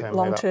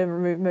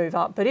long-term move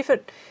up. But if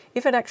it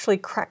actually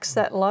cracks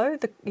that low,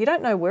 you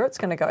don't know where it's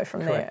going to go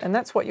from there, and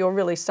that's what you're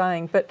really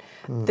saying. But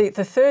the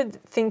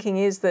third thinking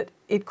is that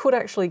it could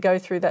actually go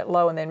through that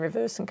low and then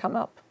reverse and come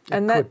up.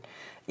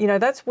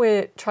 That's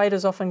where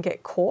traders often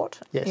get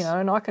caught,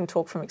 and I can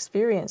talk from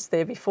experience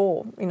there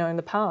before, in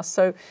the past.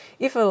 So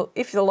if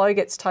the low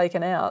gets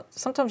taken out,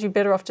 sometimes you're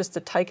better off just to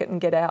take it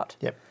and get out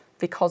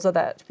because of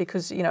that,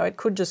 because, it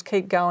could just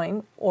keep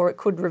going or it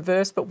could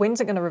reverse. But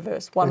when's it going to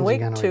reverse? 1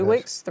 week, 2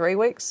 weeks, 3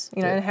 weeks?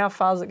 And how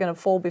far is it going to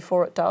fall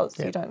before it does?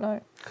 You don't know.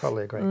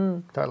 Totally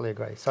agree. Totally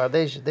agree. So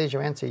there's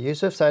your answer,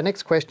 Yusuf. So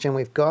next question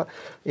we've got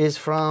is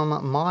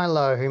from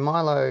Milo,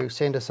 Milo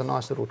sent us a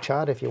nice little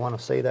chart. If you want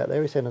to see that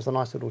there, he sent us a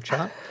nice little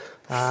chart.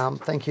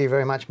 Thank you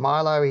very much,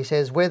 Milo. He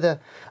says, hi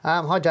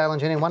Dale and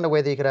Janine, wonder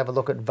whether you could have a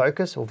look at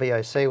Vocus or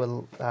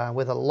VOC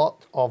with a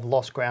lot of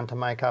lost ground to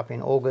make up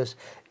in August.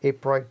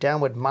 It broke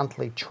downward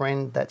monthly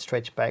trend that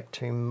stretched back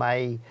to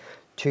May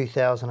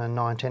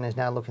 2019, is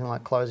now looking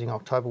like closing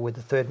October with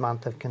the third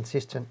month of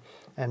consistent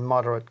and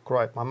moderate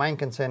growth. My main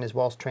concern is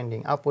whilst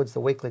trending upwards, the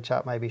weekly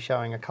chart may be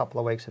showing a couple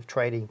of weeks of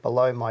trading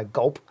below my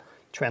gulp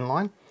trend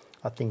line.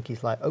 I think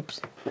he's like,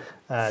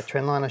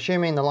 trend line.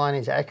 Assuming the line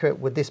is accurate,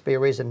 would this be a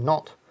reason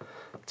not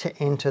to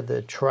enter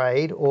the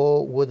trade,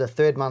 or would the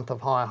third month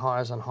of higher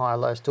highs and higher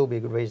lows still be a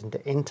good reason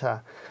to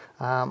enter?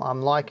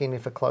 I'm liking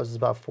if it closes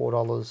above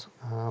 $4,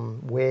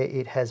 where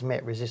it has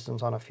met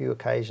resistance on a few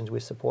occasions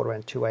with support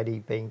around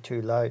 280 being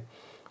too low.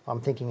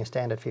 I'm thinking a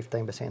standard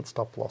 15%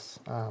 stop loss.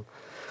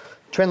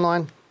 Trend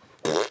line.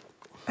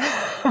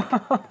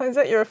 Is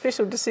that your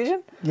official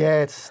decision?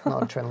 Yeah, it's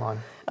not a trend line.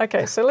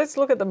 Okay, so let's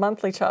look at the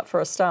monthly chart for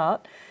a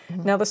start.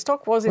 Now, the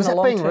stock was in a long term...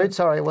 Was that being rude?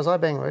 Sorry, was I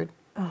being rude?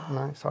 Oh.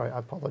 No, sorry, I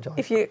apologise.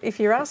 If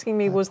you're asking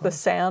me, was the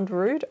sound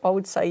rude, I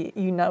would say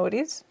it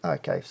is.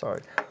 Okay,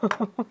 sorry.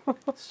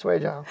 Swear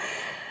jar.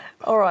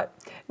 All right.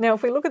 Now,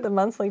 if we look at the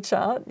monthly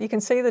chart, you can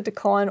see the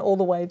decline all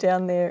the way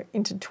down there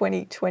into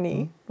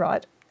 2020,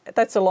 right?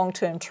 That's a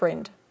long-term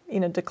trend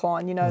in a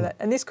decline, that.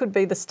 And this could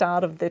be the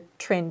start of the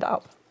trend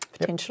up,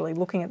 potentially,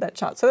 looking at that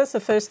chart. So that's the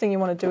first thing you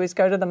want to do, is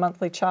go to the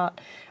monthly chart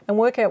and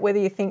work out whether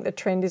you think the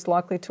trend is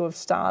likely to have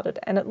started.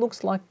 And it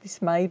looks like this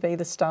may be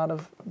the start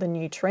of the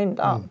new trend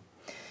up.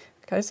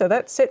 Okay, so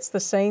that sets the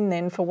scene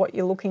then for what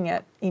you're looking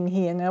at in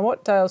here. Now,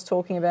 what Dale's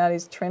talking about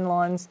is trend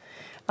lines,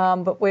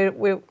 but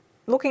we're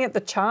looking at the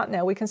chart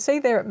now. We can see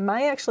there it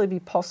may actually be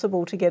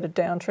possible to get a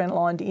downtrend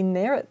line in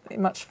there,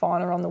 much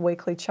finer on the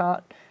weekly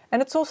chart,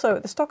 And it's also,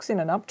 the stock's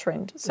in an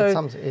uptrend. So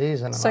it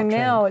is an uptrend. So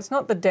now it's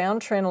not the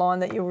downtrend line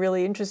that you're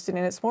really interested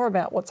in. It's more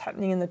about what's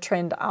happening in the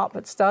trend up.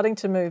 It's starting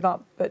to move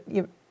up, but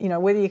you know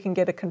whether you can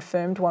get a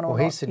confirmed one or not.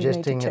 Well, he's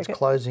suggesting it's it.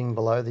 closing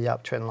below the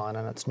uptrend line,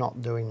 and it's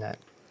not doing that.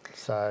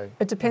 So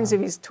it depends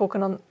if he's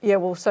talking on.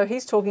 So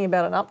he's talking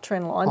about an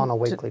uptrend line on a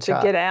weekly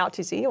chart to get out,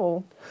 is he?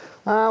 Or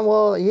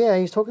well, yeah,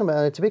 he's talking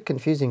about. It's a bit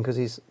confusing because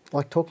he's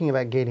like talking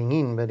about getting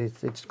in, but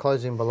it's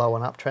closing below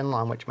an uptrend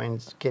line, which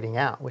means getting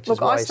out. Which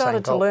is why I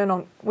started to learn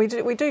on. We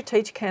do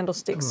teach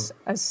candlesticks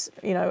as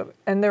you know,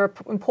 and there are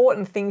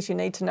important things you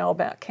need to know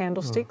about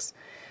candlesticks.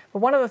 But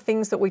one of the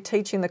things that we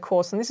teach in the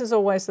course, and this is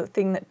always the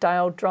thing that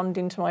Dale drummed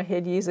into my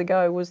head years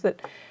ago, was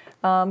that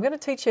I'm going to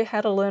teach you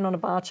how to learn on a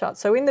bar chart.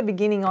 So in the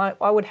beginning,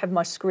 I would have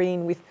my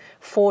screen with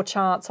 4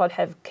 charts. I'd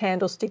have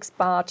candlesticks,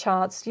 bar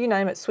charts, you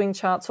name it, swing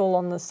charts all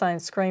on the same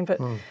screen.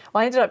 But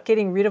I ended up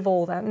getting rid of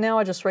all that. Now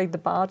I just read the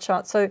bar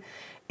chart. So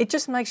it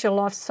just makes your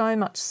life so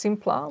much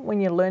simpler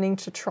when you're learning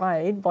to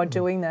trade by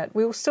doing that.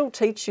 We will still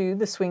teach you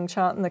the swing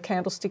chart and the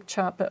candlestick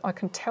chart, but I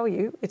can tell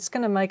you it's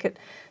going to make it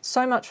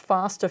so much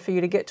faster for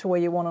you to get to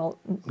where you want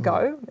to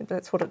go.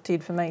 That's what it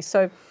did for me.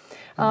 So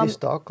this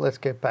stock, let's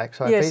get back.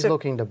 So if he's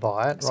looking to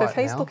buy it right now. So if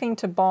he's looking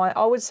to buy,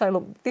 I would say,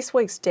 look, this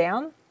week's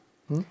down.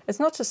 It's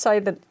not to say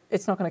that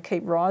it's not going to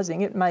keep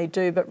rising. It may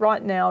do. But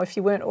right now, if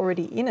you weren't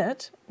already in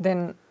it,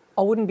 then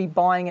I wouldn't be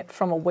buying it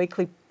from a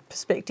weekly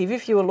perspective.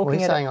 If you were looking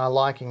he's saying I'm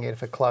liking it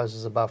if it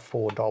closes above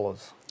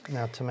 $4.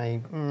 Now, to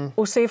me...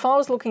 Well, see, if I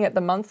was looking at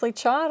the monthly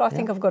chart, I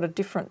think I've got a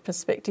different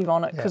perspective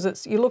on it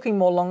because you're looking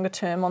more longer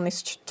term on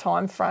this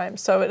time frame.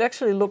 So it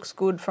actually looks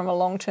good from a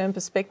long-term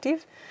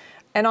perspective.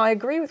 And I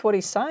agree with what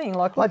he's saying.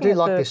 Like, I do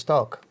like this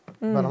stock,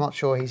 but I'm not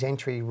sure his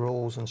entry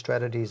rules and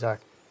strategies are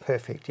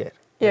perfect yet.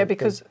 Yeah,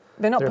 because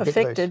they're not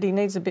perfected. He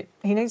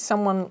needs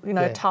someone,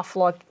 tough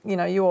like,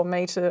 you or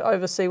me to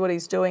oversee what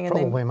he's doing and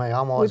Probably then me.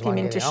 I'm always whip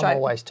him into shape. I'm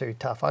always too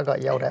tough. I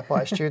got yelled at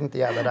by a student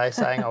the other day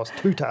saying I was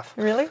too tough.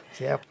 Really?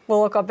 Yeah.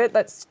 Well, look, I bet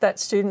that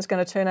student's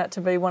going to turn out to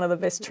be one of the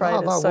best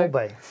traders. Oh,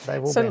 they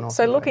will be.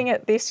 So looking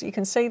at this, you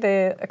can see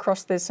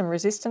there's some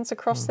resistance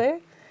across there.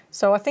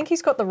 So I think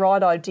he's got the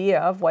right idea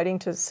of waiting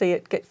to see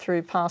it get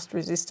through past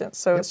resistance.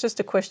 So it's just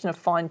a question of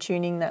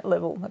fine-tuning that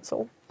level, that's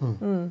all.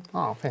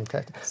 Oh,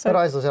 fantastic. But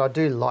as I said, I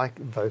do like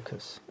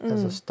Vocus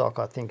as a stock.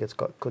 I think it's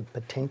got good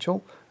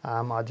potential.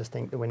 I just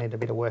think that we need a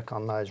bit of work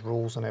on those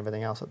rules and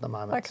everything else at the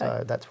moment. Okay.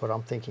 So that's what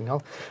I'm thinking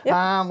of.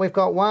 Yep. We've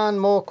got one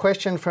more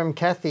question from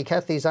Kathy.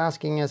 Kathy's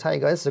asking us, hey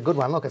guys, this is a good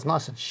one. Look, it's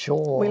nice and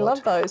short. We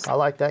love those. I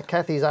like that.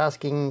 Kathy's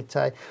asking,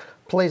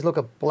 please look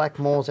at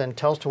Blackmores and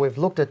Telstra. We've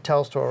looked at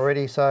Telstra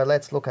already, so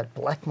let's look at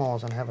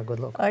Blackmores and have a good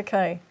look.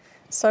 Okay.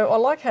 So I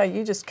like how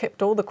you just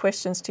kept all the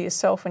questions to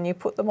yourself and you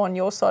put them on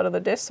your side of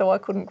the desk so I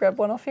couldn't grab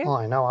one off you.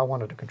 I know. I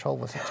wanted to control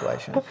the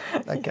situation.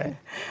 Okay.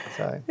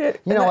 So, yeah,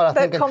 you know what I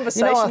think? That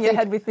conversation you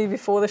had with me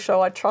before the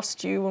show, I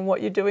trust you and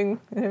what you're doing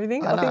and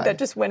everything. I think that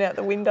just went out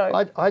the window.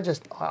 I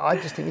just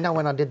think,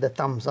 when I did the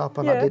thumbs up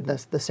and I did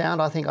the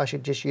sound, I think I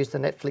should just use the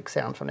Netflix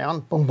sound from now on.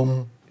 Boom,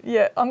 boom.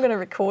 Yeah, I'm going to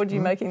record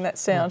you making that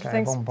sound.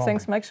 Okay,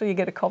 thanks. Make sure you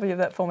get a copy of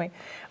that for me.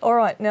 All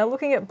right, now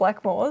looking at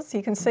Blackmores,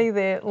 you can see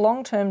their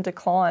long-term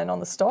decline on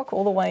the stock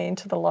all the way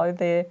into the low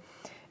there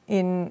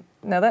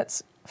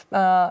that's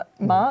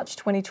March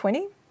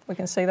 2020. We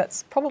can see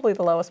that's probably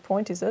the lowest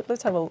point, is it?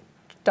 Let's have a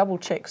double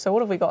check. So what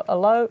have we got? A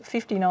low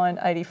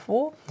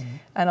 59.84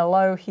 and a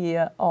low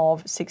here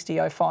of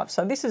 60.05.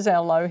 So this is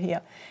our low here.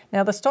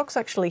 Now the stock's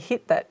actually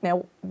hit that.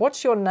 Now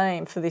what's your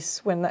name for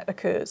this when that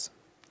occurs?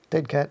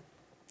 Dead cat.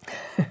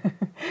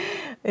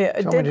 Yeah,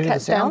 a dead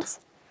cat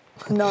bounce?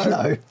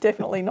 No,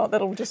 definitely not.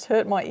 That'll just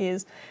hurt my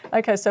ears.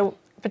 Okay, so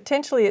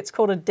potentially it's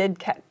called a dead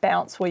cat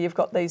bounce where you've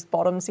got these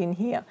bottoms in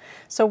here.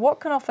 So what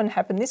can often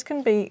happen, this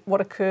can be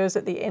what occurs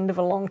at the end of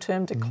a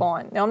long-term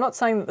decline. Now, I'm not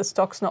saying that the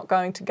stock's not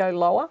going to go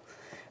lower,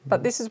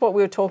 but this is what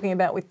we were talking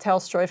about with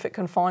Telstra. If it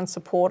can find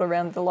support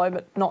around the low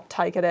but not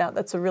take it out,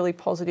 that's a really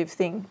positive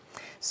thing.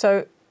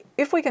 So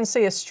if we can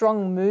see a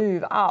strong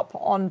move up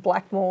on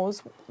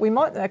Blackmores, we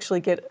might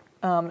actually get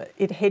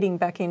it heading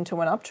back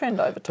into an uptrend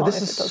over time. But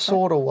this is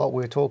sort of what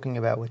we're talking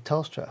about with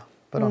Telstra,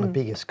 but on a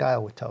bigger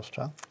scale with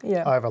Telstra.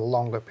 Yeah. Over a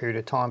longer period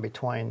of time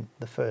between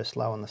the first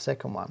low and the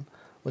second one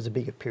was a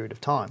bigger period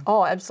of time.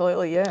 Oh,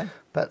 absolutely, yeah.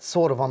 But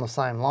sort of on the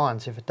same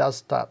lines, if it does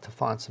start to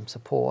find some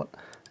support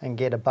and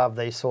get above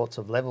these sorts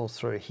of levels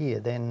through here,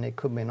 then it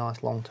could be a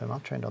nice long-term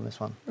uptrend on this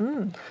one.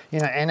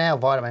 And our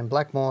vitamin,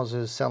 Blackmores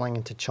is selling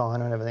into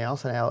China and everything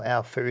else, and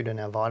our food and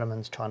our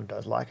vitamins, China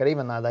does like it,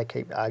 even though they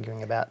keep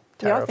arguing about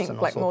tariffs. Yeah, I think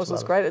Blackmores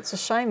is great. It's a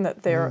shame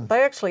that they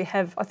actually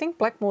have, I think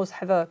Blackmores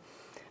have a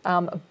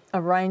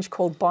range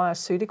called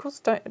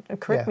bioceuticals. Don't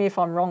correct me if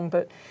I'm wrong,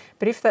 but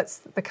if that's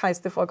the case,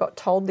 if I got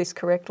told this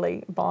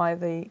correctly by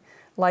the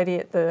lady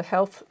at the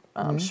health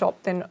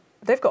shop, then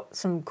they've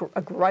got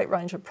a great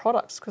range of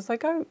products because they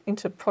go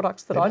into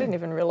products that I didn't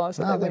even realise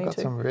that they went into. They've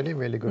got some really,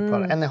 really good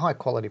products, and they're high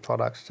quality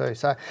products too.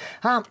 So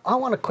I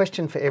want a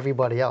question for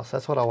everybody else.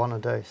 That's what I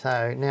want to do.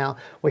 So now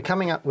we're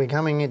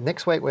coming in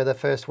next week. We're the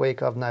first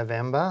week of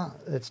November.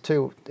 It's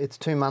 2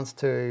 months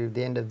to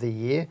the end of the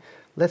year.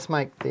 let's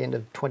make the end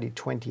of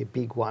 2020 a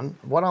big one.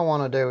 What I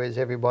want to do is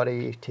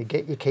everybody to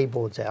get your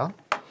keyboards out,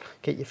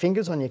 get your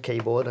fingers on your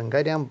keyboard and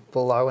go down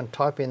below and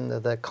type in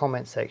the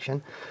comment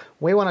section.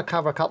 We want to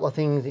cover a couple of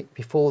things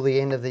before the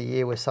end of the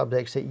year with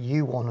subjects that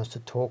you want us to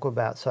talk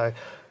about. So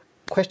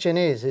question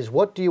is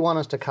what do you want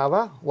us to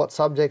cover? What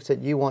subjects that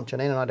you want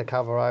Janine and I to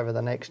cover over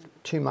the next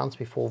 2 months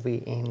before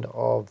the end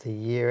of the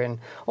year? And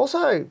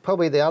also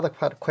probably the other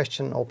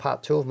question, or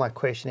part two of my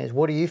question, is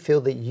what do you feel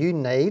that you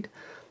need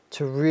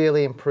to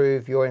really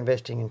improve your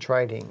investing and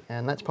trading?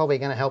 And that's probably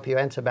going to help you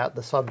answer about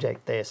the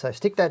subject there. So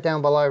stick that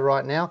down below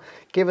right now.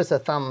 Give us a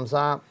thumbs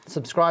up,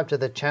 subscribe to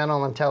the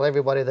channel and tell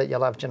everybody that you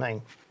love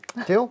Janine.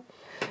 Deal?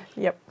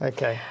 Yep.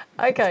 Okay.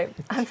 Okay.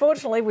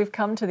 Unfortunately, we've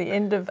come to the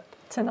end of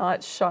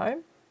tonight's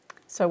show.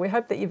 So we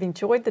hope that you've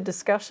enjoyed the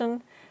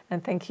discussion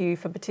and thank you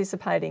for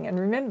participating. And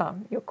remember,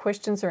 your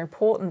questions are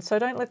important, so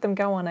don't let them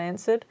go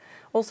unanswered.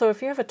 Also,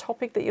 if you have a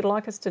topic that you'd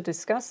like us to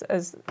discuss,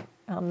 as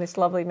this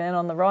lovely man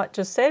on the right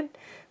just said,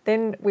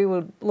 then we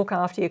will look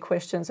after your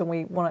questions and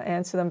we want to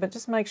answer them. But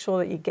just make sure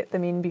that you get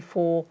them in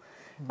before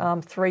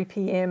 3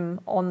 p.m.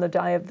 on the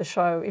day of the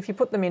show. If you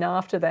put them in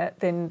after that,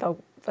 then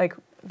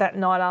that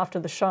night after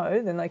the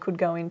show, then they could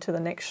go into the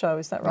next show.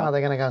 Is that right? No,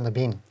 they're going to go in the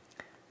bin.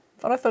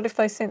 But I thought if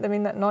they sent them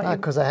in that night... No,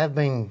 because I have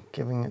been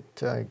giving it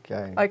to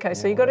go. Okay,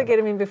 so you've got to get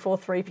them in before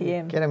 3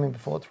 p.m. Get them in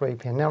before 3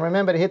 p.m. Now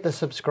remember to hit the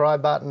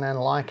subscribe button and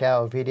like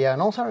our video,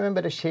 and also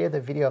remember to share the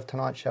video of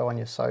tonight's show on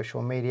your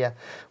social media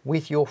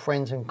with your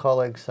friends and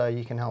colleagues so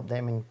you can help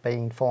them be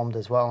informed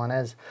as well. And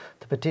as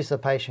the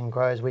participation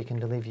grows, we can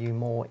deliver you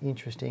more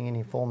interesting and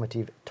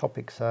informative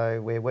topics.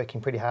 So we're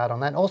working pretty hard on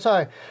that.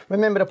 Also,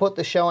 remember to put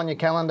the show on your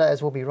calendar,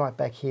 as we'll be right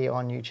back here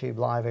on YouTube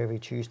Live every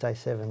Tuesday,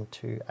 7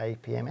 to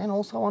 8 p.m. and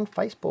also on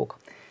Facebook.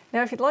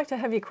 Now, if you'd like to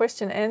have your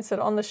question answered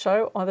on the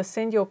show, either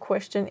send your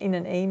question in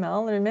an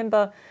email. And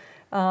remember,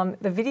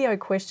 the video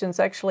questions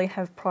actually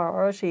have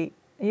priority.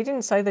 You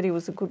didn't say that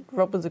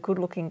Rob was a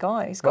good-looking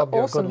guy. He's got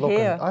awesome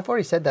hair. I've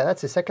already said that.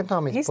 That's the second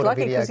time he's put a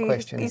video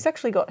question. He's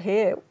actually got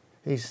hair.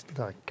 He's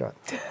God.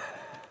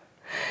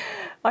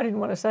 I didn't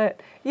want to say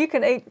it. You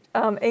can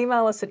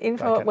email us at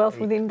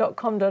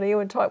info@wealthwithin.com.au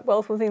and type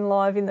Wealth Within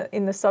Live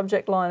in the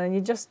subject line, and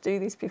you just do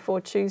this before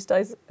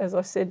Tuesdays, as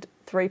I said,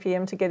 3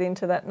 p.m. to get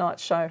into that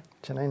night's show.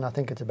 Janine, I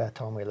think it's about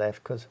time we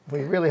left, because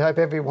we really hope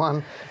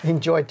everyone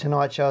enjoyed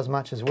tonight's show as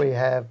much as we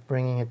have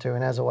bringing it to.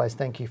 And as always,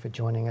 thank you for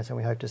joining us, and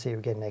we hope to see you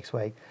again next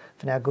week.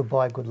 For now,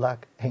 goodbye, good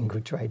luck, and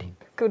good trading.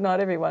 Good night,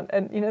 everyone.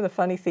 And you know the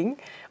funny thing?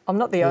 I'm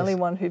not the only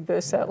one who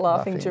bursts out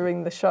laughing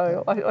during the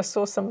show. Yeah. I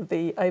saw some of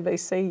the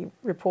ABC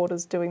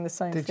reporters doing the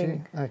same thing. Did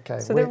you? Okay.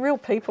 So they're real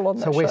people on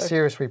that show. So we're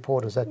serious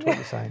reporters, that's what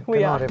you're saying.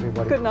 Good night,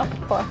 everybody. Good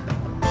night. Bye.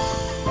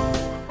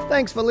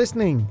 Thanks for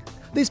listening.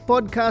 This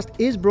podcast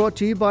is brought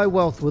to you by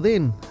Wealth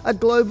Within, a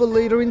global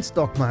leader in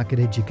stock market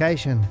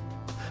education.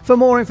 For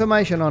more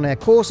information on our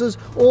courses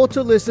or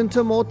to listen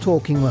to more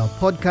Talking Wealth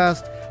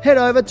podcasts, head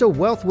over to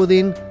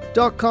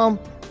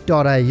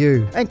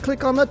wealthwithin.com.au and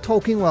click on the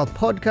Talking Wealth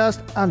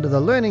podcast under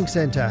the Learning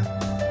Centre.